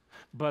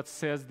 But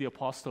says the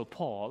Apostle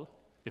Paul,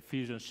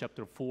 Ephesians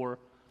chapter 4,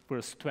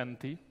 verse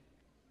 20,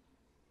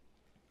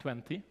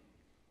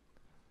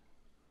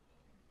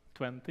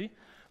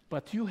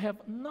 but you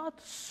have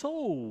not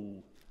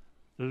so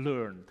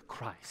learned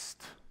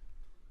Christ.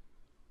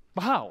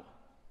 But how?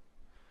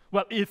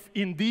 Well, if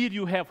indeed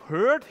you have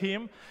heard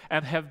him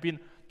and have been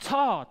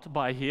taught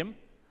by him,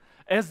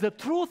 as the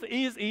truth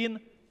is in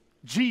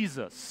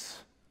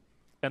Jesus.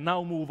 And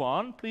now move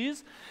on,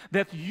 please.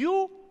 That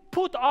you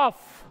put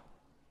off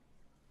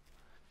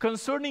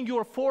concerning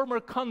your former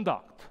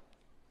conduct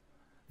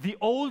the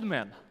old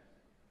man,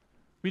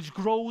 which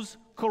grows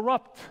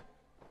corrupt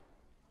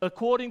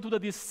according to the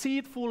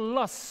deceitful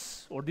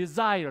lusts or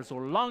desires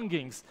or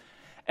longings,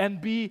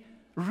 and be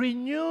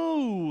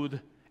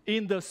renewed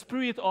in the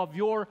spirit of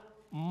your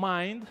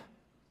mind,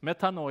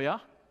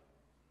 metanoia.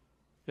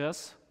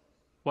 Yes,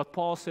 what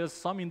Paul says,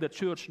 some in the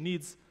church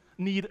need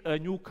a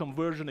new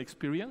conversion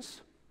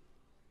experience,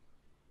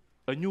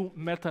 a new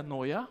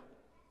metanoia,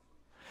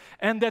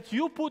 and that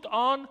you put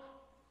on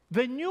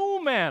the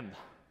new man.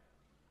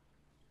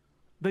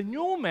 The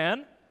new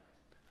man,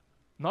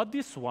 not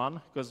this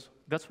one, because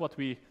that's what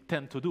we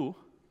tend to do.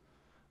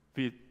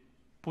 We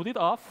put it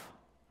off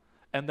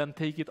and then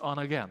take it on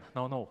again.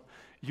 No.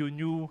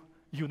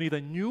 You need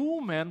a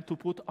new man to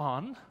put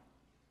on,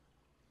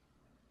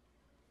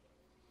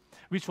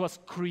 which was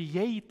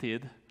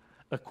created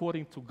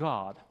according to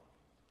God,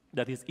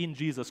 that is in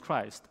Jesus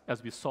Christ,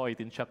 as we saw it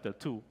in chapter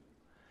 2,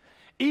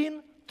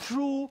 in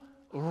true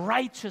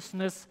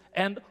righteousness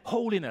and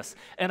holiness.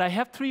 And I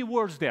have 3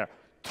 words there: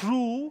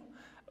 true,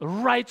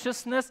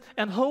 righteousness,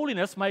 and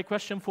holiness. My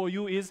question for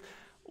you is,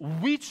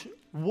 which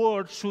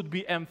word should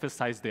be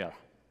emphasized there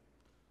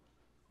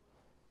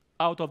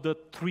out of the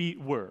 3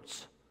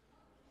 words?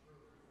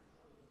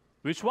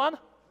 Which one?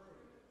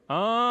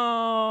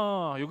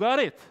 Oh, you got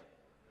it.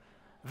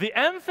 The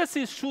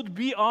emphasis should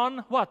be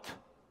on what?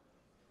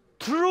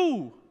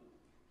 True.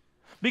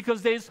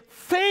 Because there is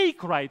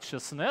fake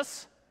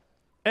righteousness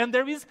and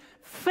there is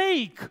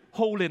fake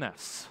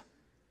holiness.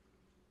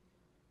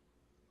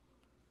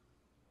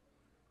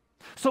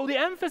 So the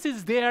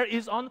emphasis there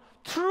is on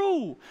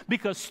true,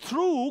 because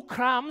true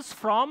comes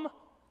from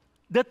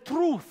the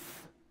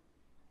truth.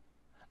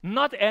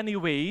 Not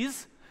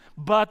anyways,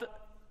 but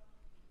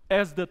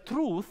as the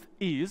truth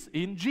is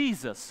in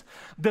Jesus.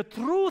 The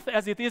truth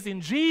as it is in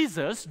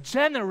Jesus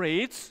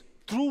generates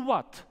through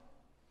what?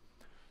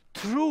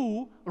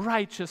 True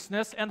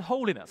righteousness and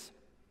holiness.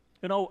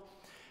 You know,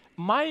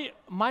 my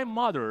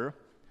mother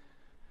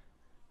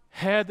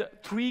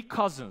had 3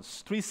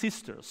 cousins, 3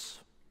 sisters,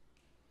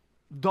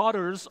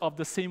 daughters of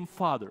the same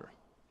father.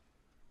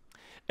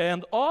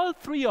 And all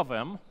 3 of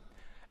them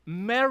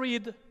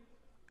married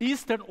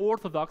Eastern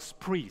Orthodox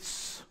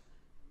priests.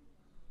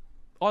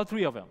 All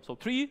 3 of them. So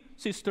 3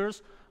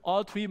 sisters,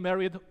 all 3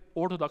 married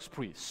Orthodox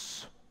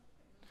priests.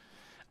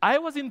 I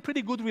was in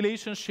pretty good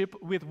relationship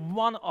with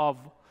one of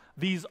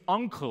these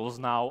uncles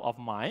now of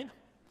mine.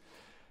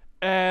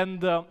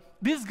 And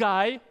this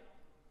guy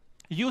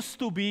used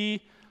to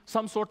be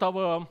some sort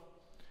of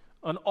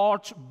an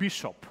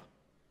archbishop.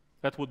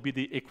 That would be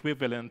the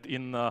equivalent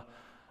in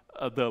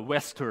the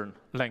Western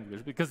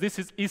language, because this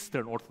is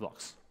Eastern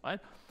Orthodox, right?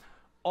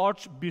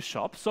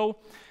 Archbishop. So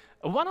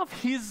one of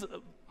his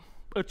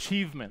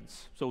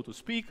achievements, so to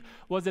speak,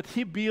 was that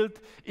he built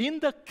in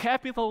the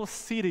capital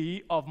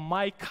city of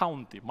my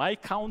county. My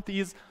county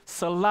is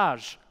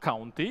Salajan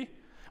County.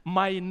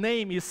 My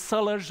name is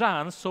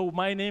Salajan, so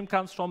my name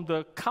comes from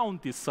the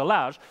county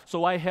Salaj,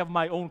 so I have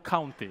my own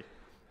county,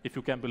 if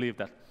you can believe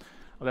that.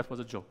 Well, that was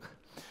a joke.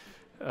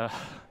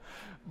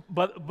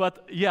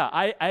 But yeah,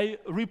 I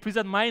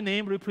represent, my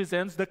name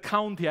represents the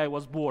county I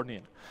was born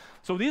in.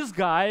 So this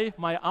guy,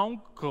 my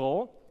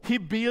uncle, he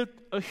built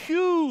a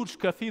huge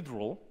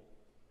cathedral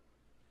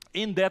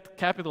in that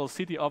capital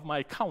city of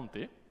my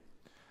county.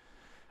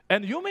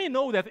 And you may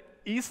know that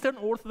Eastern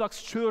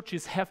Orthodox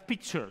churches have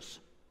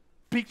pictures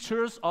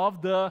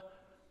of the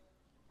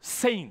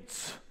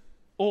saints,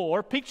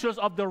 or pictures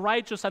of the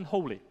righteous and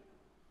holy,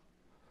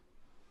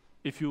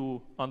 if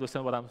you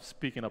understand what I'm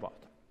speaking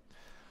about.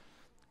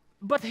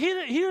 But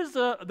here's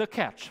the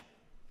catch.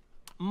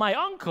 My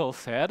uncle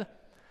said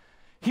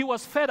he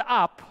was fed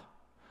up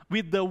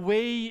with the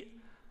way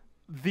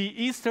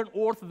the Eastern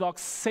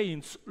Orthodox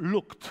saints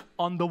looked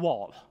on the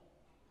wall.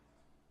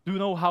 Do you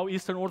know how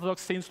Eastern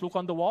Orthodox saints look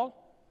on the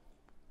wall?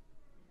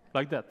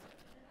 Like that.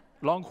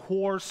 Long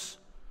horse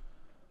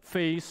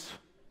face,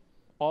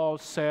 all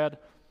sad.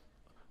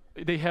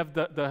 They have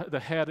the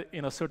head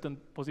in a certain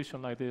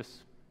position like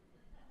this.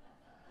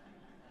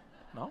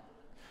 No?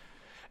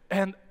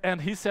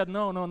 And he said,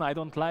 no, I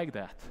don't like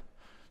that.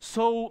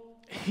 So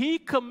he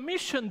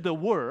commissioned the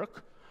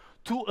work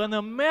to an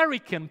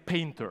American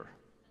painter,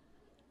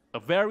 a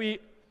very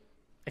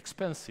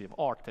expensive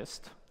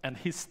artist, and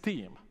his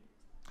team.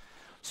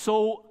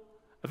 So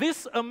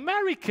this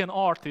American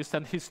artist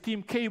and his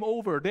team came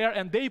over there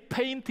and they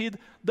painted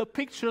the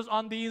pictures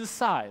on the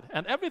inside,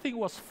 and everything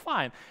was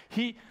fine.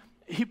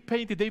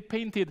 They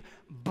painted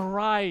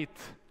bright,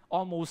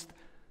 almost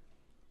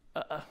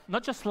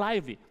not just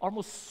lively,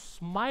 almost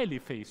smiley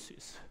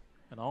faces,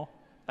 you know,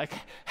 like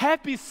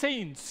happy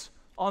saints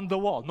on the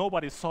wall.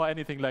 Nobody saw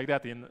anything like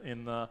that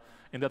in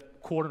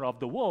that corner of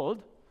the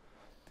world.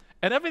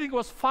 And everything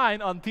was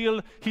fine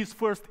until his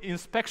first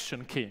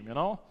inspection came, you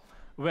know,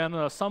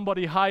 when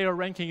somebody higher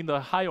ranking in the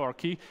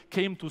hierarchy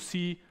came to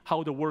see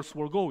how the works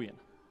were going.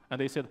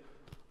 And they said,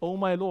 "Oh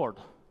my Lord,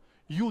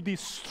 you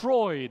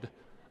destroyed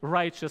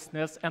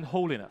righteousness and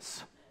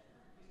holiness."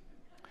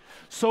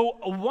 So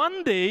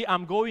one day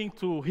I'm going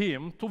to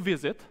him to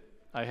visit.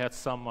 I had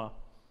some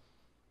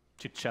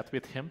chit-chat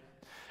with him.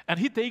 And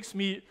he takes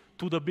me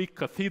to the big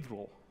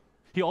cathedral.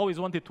 He always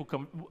wanted to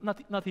come,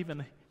 not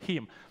even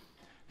him,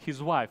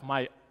 his wife,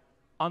 my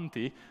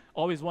auntie,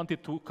 always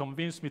wanted to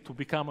convince me to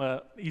become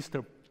an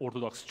Eastern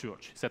Orthodox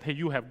church. He said, hey,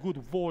 you have good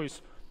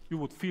voice, you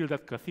would fill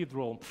that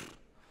cathedral.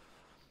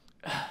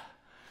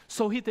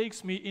 So he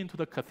takes me into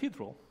the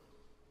cathedral.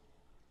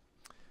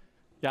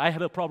 Yeah, I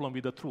had a problem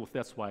with the truth,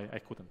 that's why I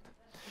couldn't.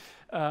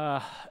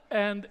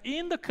 And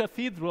in the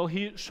cathedral,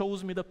 he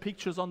shows me the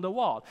pictures on the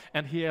wall,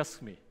 and he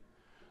asks me,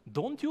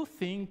 don't you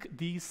think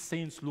these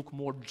saints look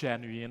more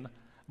genuine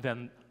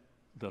than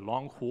the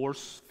long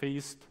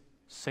horse-faced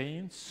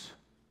saints?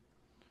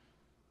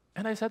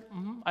 And I said,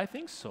 I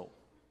think so.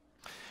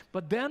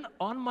 But then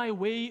on my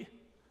way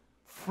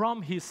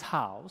from his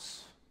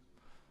house,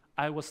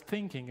 I was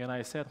thinking, and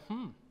I said,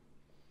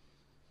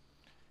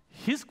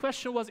 his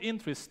question was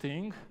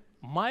interesting.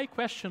 My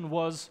question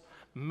was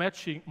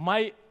matching,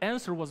 my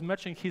answer was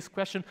matching his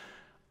question,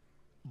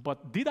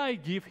 but did I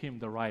give him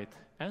the right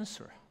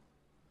answer?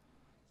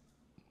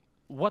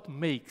 What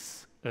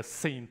makes a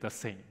saint a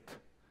saint?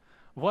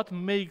 What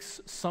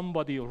makes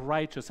somebody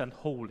righteous and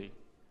holy?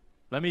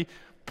 Let me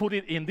put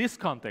it in this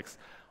context.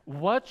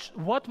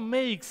 What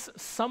makes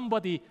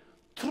somebody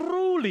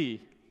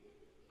truly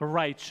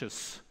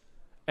righteous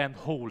and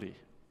holy?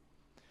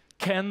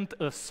 Can't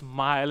a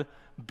smile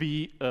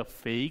be a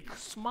fake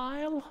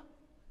smile?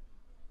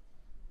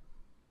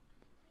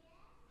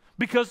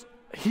 Because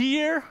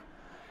here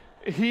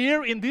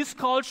in this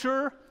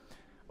culture,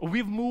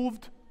 we've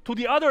moved to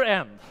the other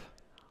end.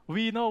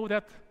 We know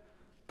that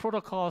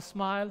protocol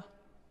smile.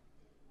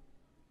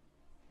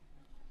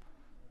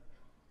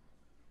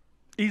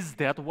 Is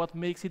that what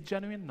makes it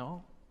genuine?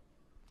 No.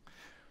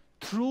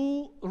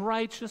 True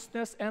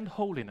righteousness and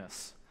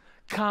holiness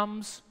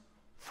comes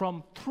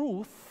from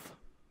truth.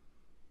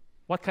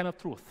 What kind of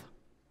truth?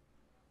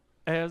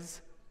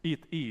 As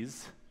it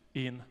is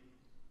in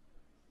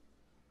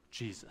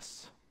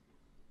Jesus.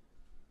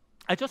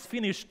 I just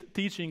finished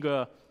teaching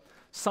a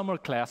summer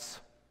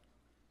class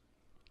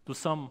to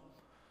some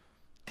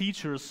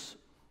teachers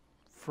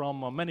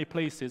from many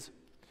places.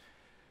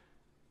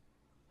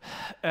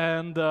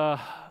 And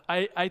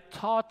I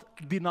taught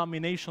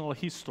denominational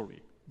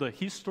history, the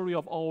history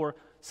of our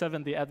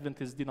Seventh-day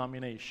Adventist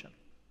denomination.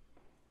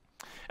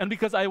 And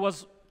because I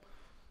was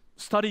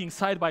studying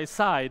side by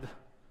side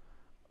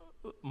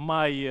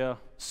my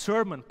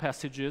sermon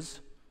passages,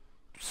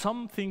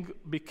 something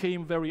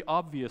became very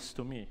obvious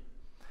to me,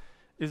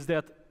 is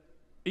that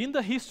in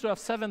the history of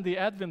Seventh-day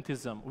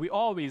Adventism, we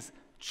always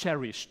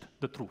cherished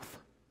the truth.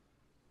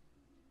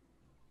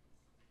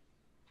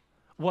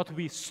 What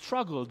we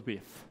struggled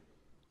with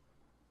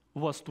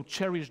was to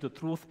cherish the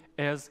truth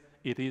as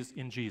it is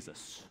in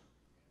Jesus.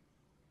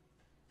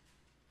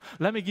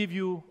 Let me give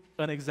you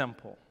an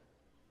example.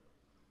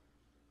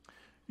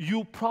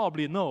 You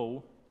probably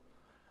know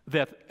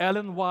that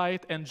Ellen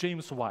White and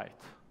James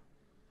White,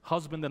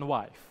 husband and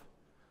wife,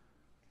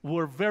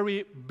 were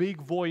very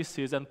big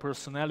voices and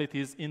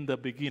personalities in the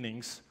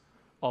beginnings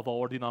of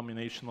our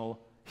denominational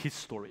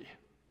history.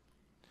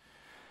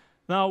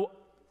 Now,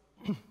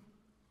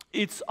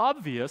 it's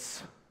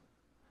obvious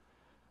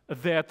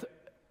that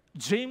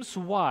James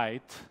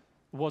White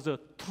was a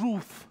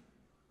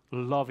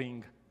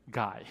truth-loving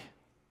guy.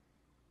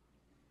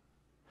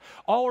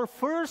 Our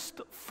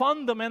first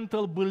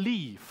fundamental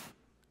belief,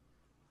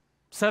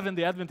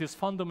 Seventh-day Adventist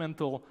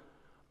fundamental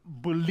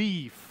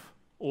belief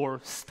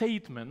or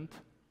statement,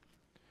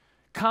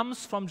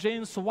 comes from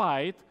James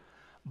White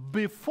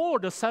before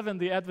the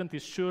Seventh-day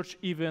Adventist Church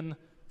even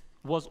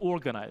was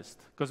organized.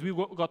 Because we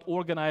got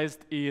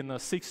organized in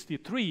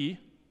 63,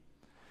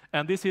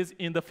 and this is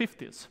in the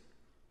 50s.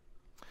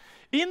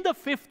 In the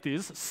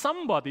 50s,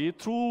 somebody,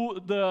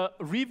 through the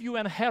Review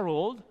and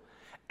Herald,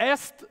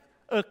 asked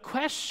a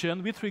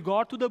question with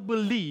regard to the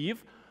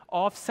belief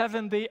of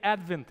Seventh-day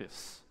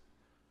Adventists.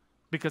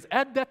 Because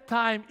at that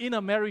time in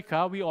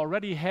America, we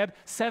already had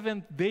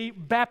Seventh-day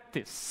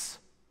Baptists.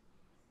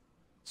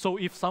 So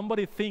if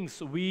somebody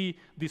thinks we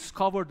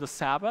discovered the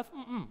Sabbath,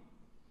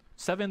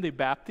 Seventh-day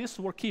Baptists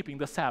were keeping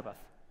the Sabbath.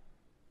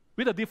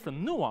 With a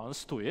different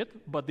nuance to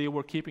it, but they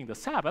were keeping the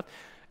Sabbath,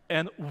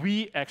 and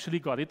we actually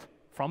got it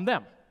from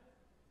them.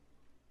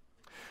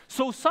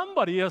 So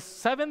somebody, a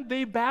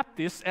Seventh-day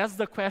Baptist, asked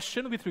the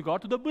question with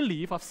regard to the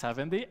belief of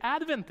Seventh-day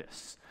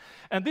Adventists.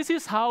 And this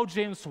is how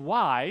James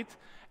White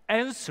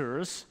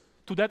answers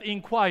to that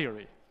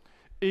inquiry.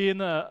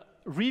 In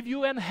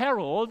Review and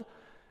Herald,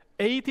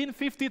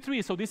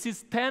 1853, so this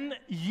is 10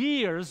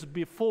 years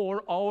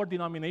before our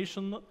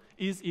denomination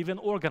is even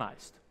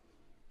organized.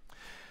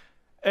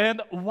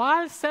 And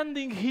while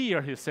standing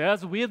here, he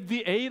says, with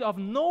the aid of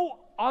no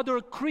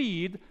other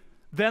creed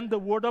than the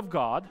Word of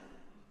God,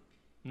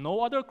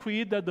 no other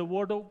creed than the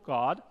Word of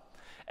God,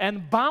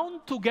 and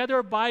bound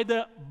together by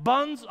the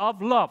bonds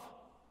of love.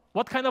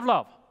 What kind of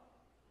love?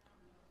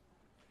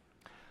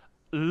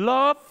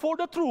 Love for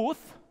the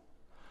truth,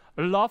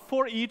 love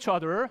for each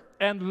other,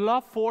 and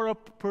love for a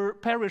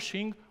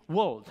perishing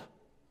world.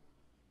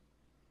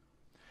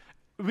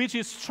 Which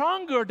is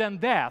stronger than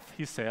death,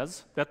 he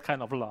says, that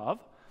kind of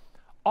love.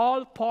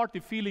 All party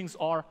feelings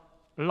are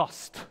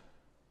lost.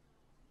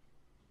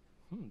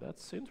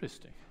 That's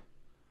interesting.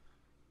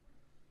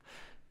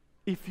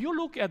 If you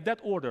look at that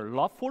order,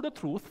 love for the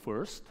truth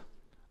first,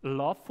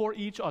 love for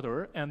each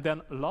other, and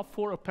then love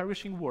for a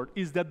perishing world,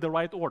 is that the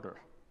right order?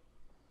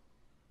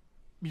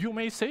 You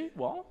may say,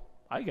 well,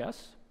 I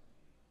guess.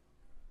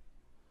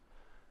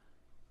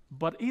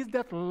 But is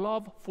that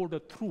love for the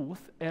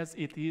truth as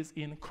it is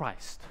in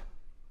Christ?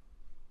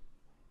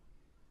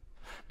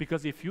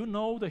 Because if you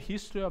know the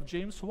history of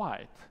James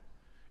White,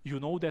 you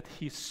know that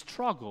he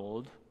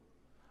struggled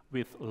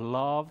with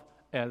love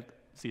as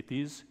it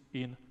is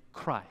in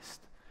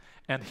Christ.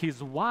 And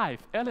his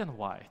wife, Ellen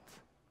White,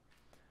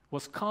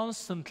 was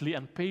constantly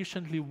and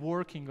patiently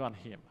working on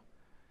him.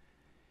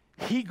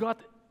 He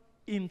got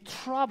in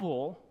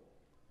trouble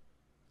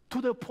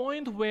to the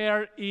point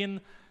where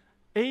in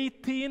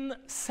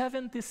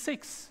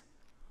 1876,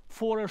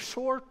 for a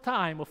short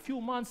time, a few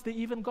months, they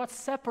even got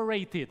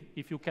separated,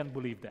 if you can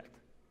believe that.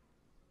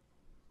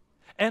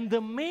 And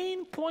the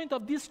main point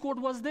of discord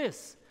was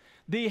this.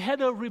 They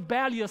had a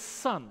rebellious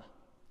son.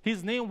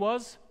 His name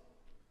was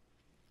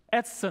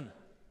Edson.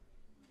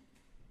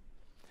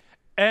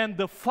 And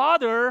the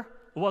father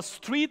was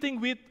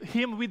treating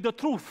him with the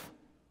truth.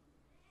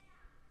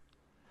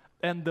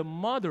 And the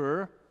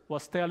mother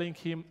was telling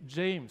him,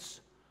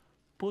 James,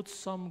 put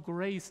some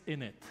grace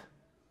in it.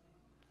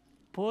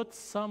 Put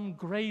some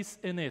grace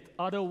in it.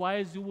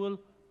 Otherwise, you will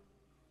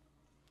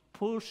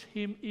push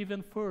him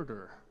even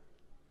further.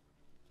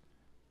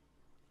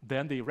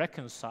 Then they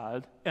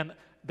reconciled. And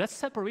that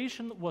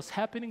separation was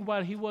happening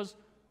while he was,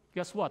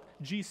 guess what?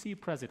 GC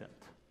president.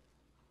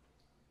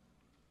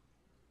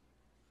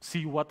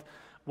 See what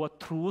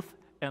truth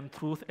and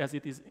truth as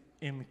it is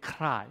in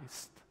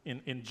Christ,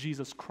 in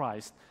Jesus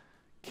Christ,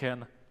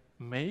 can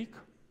make.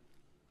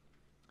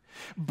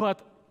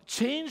 But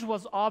change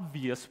was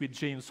obvious with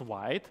James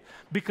White,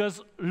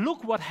 because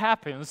look what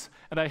happens,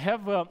 and I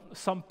have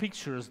some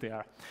pictures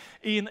there.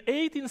 In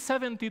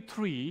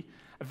 1873,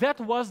 that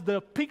was the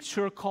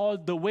picture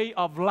called The Way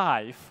of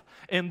Life,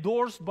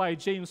 endorsed by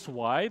James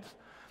White,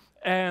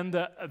 and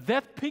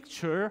that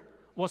picture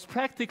was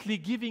practically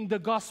giving the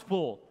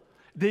gospel.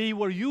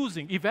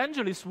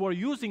 Evangelists were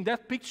using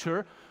that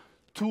picture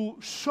to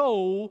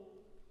show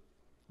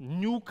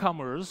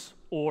newcomers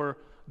or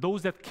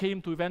those that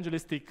came to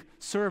evangelistic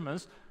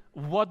sermons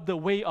what the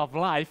way of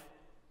life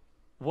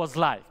was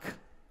like.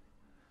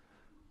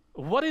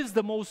 What is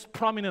the most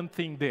prominent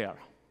thing there?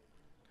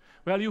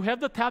 Well, you have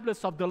the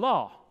tablets of the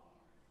law.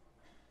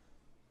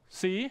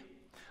 See?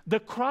 The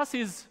cross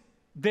is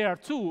there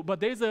too, but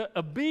there's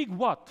a big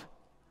what?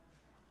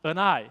 An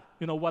eye.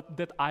 You know what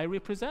that eye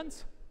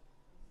represents?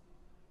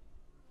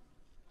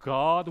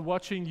 God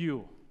watching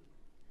you.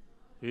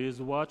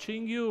 He's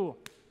watching you.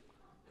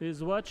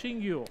 He's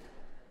watching you.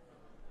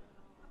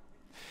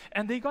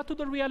 And they got to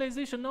the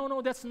realization,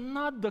 no, that's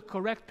not the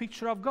correct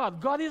picture of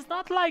God. God is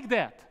not like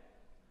that.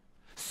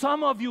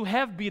 Some of you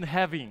have been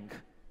having.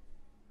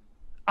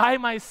 I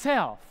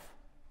myself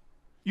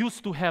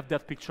used to have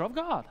that picture of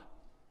God.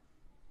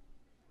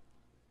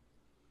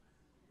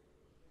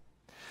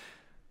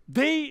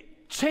 They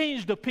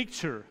changed the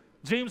picture.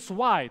 James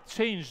White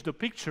changed the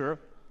picture.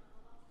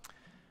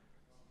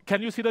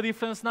 Can you see the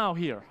difference now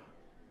here?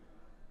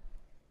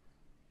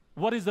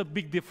 What is the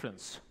big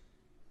difference?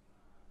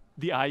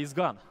 The eye is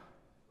gone.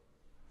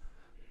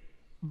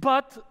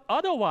 But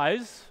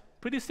otherwise,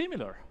 pretty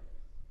similar.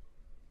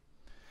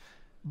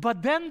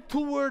 But then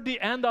toward the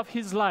end of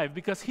his life,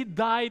 because he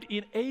died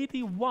in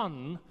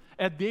 81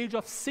 at the age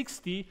of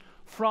 60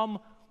 from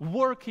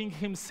working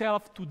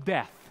himself to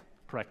death,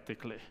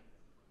 practically.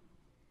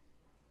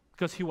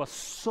 Because he was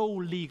so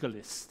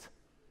legalist.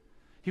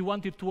 He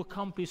wanted to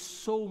accomplish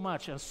so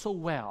much and so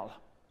well.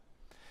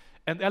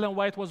 And Ellen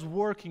White was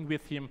working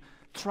with him,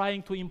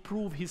 trying to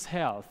improve his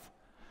health.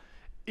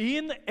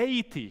 In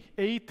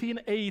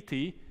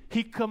 1880,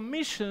 he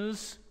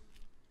commissions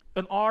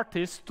an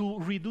artist to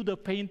redo the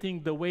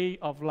painting The Way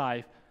of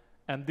Life,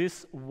 and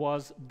this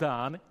was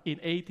done in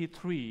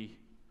 83.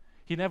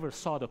 He never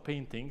saw the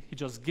painting, he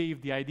just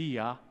gave the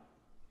idea.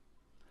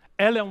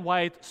 Ellen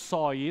White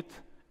saw it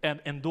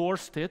and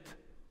endorsed it.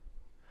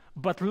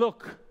 But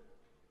look,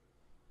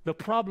 the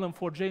problem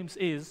for James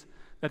is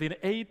that in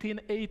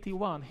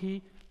 1881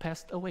 he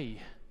passed away.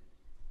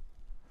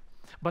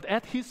 But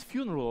at his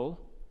funeral,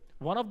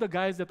 one of the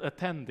guys that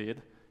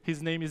attended,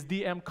 his name is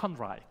D.M.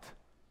 Conright.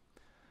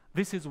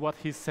 This is what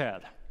he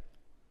said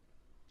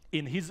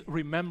in his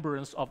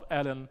remembrance of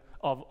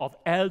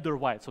Elder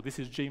White. So this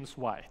is James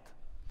White.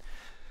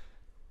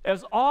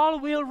 As all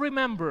will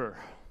remember,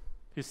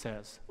 he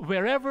says,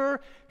 wherever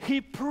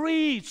he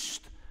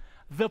preached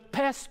the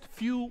past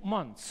few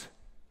months,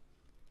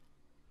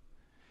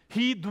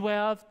 he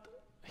dwelt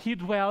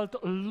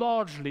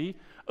largely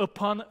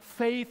upon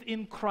faith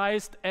in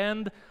Christ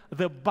and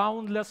the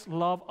boundless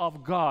love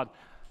of God.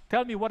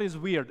 Tell me what is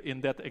weird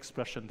in that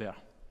expression there.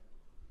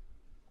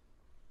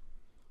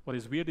 What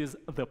is weird is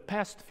the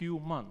past few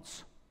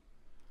months.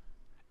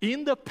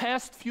 In the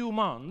past few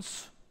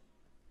months,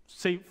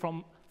 say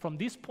from from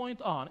this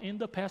point on, in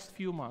the past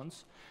few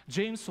months,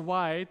 James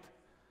White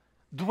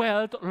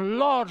dwelt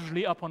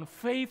largely upon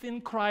faith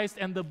in Christ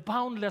and the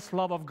boundless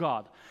love of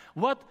God.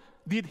 What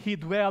did he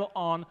dwell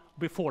on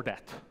before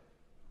that?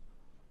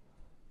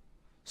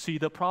 See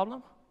the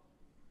problem?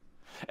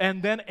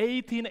 And then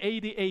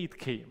 1888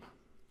 came,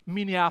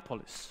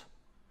 Minneapolis.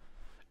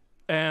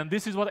 And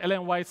this is what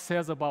Ellen White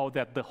says about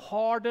that. The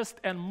hardest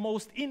and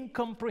most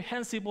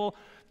incomprehensible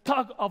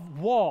tug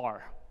of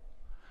war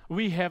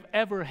we have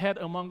ever had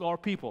among our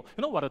people.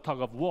 You know what a tug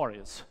of war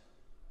is?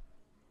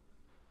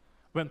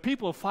 When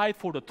people fight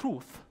for the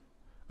truth,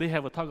 they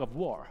have a tug of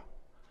war.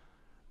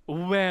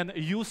 When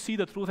you see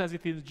the truth as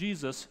it is in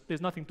Jesus, there's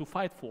nothing to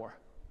fight for.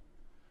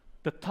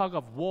 The tug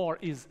of war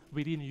is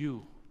within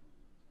you.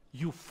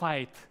 You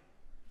fight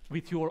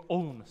with your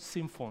own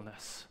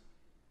sinfulness.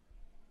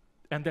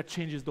 And that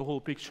changes the whole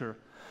picture.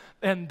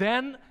 And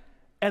then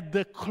at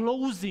the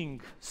closing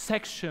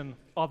section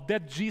of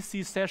that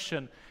GC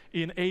session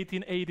in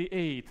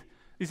 1888,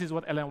 this is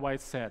what Ellen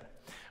White said.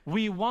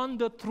 We want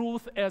the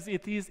truth as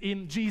it is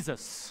in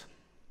Jesus.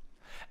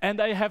 And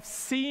I have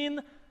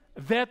seen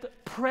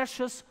that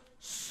precious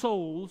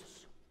souls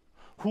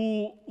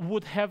who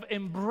would have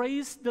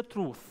embraced the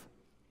truth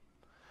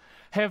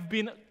have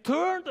been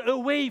turned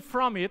away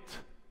from it.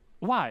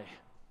 Why?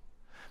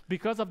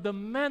 Because of the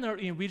manner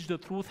in which the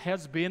truth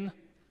has been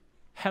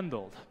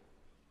handled.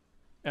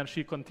 And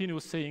she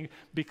continues saying,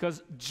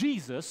 because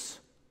Jesus,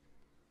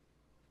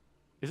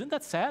 isn't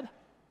that sad?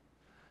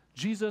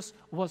 Jesus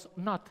was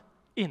not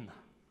in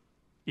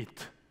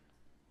it.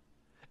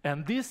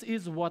 And this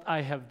is what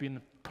I have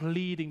been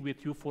pleading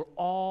with you for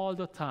all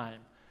the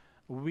time.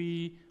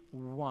 We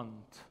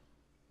want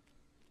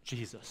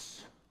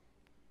Jesus.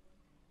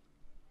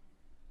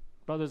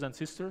 Brothers and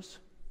sisters,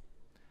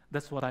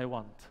 that's what I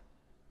want.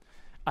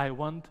 I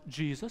want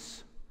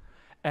Jesus,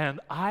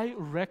 and I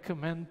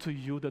recommend to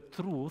you the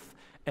truth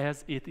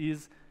as it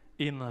is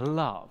in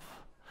love.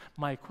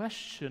 My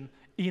question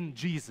in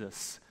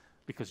Jesus,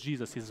 because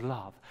Jesus is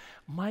love,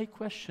 my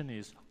question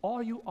is,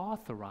 are you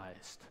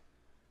authorized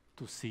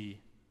to see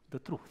the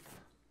truth?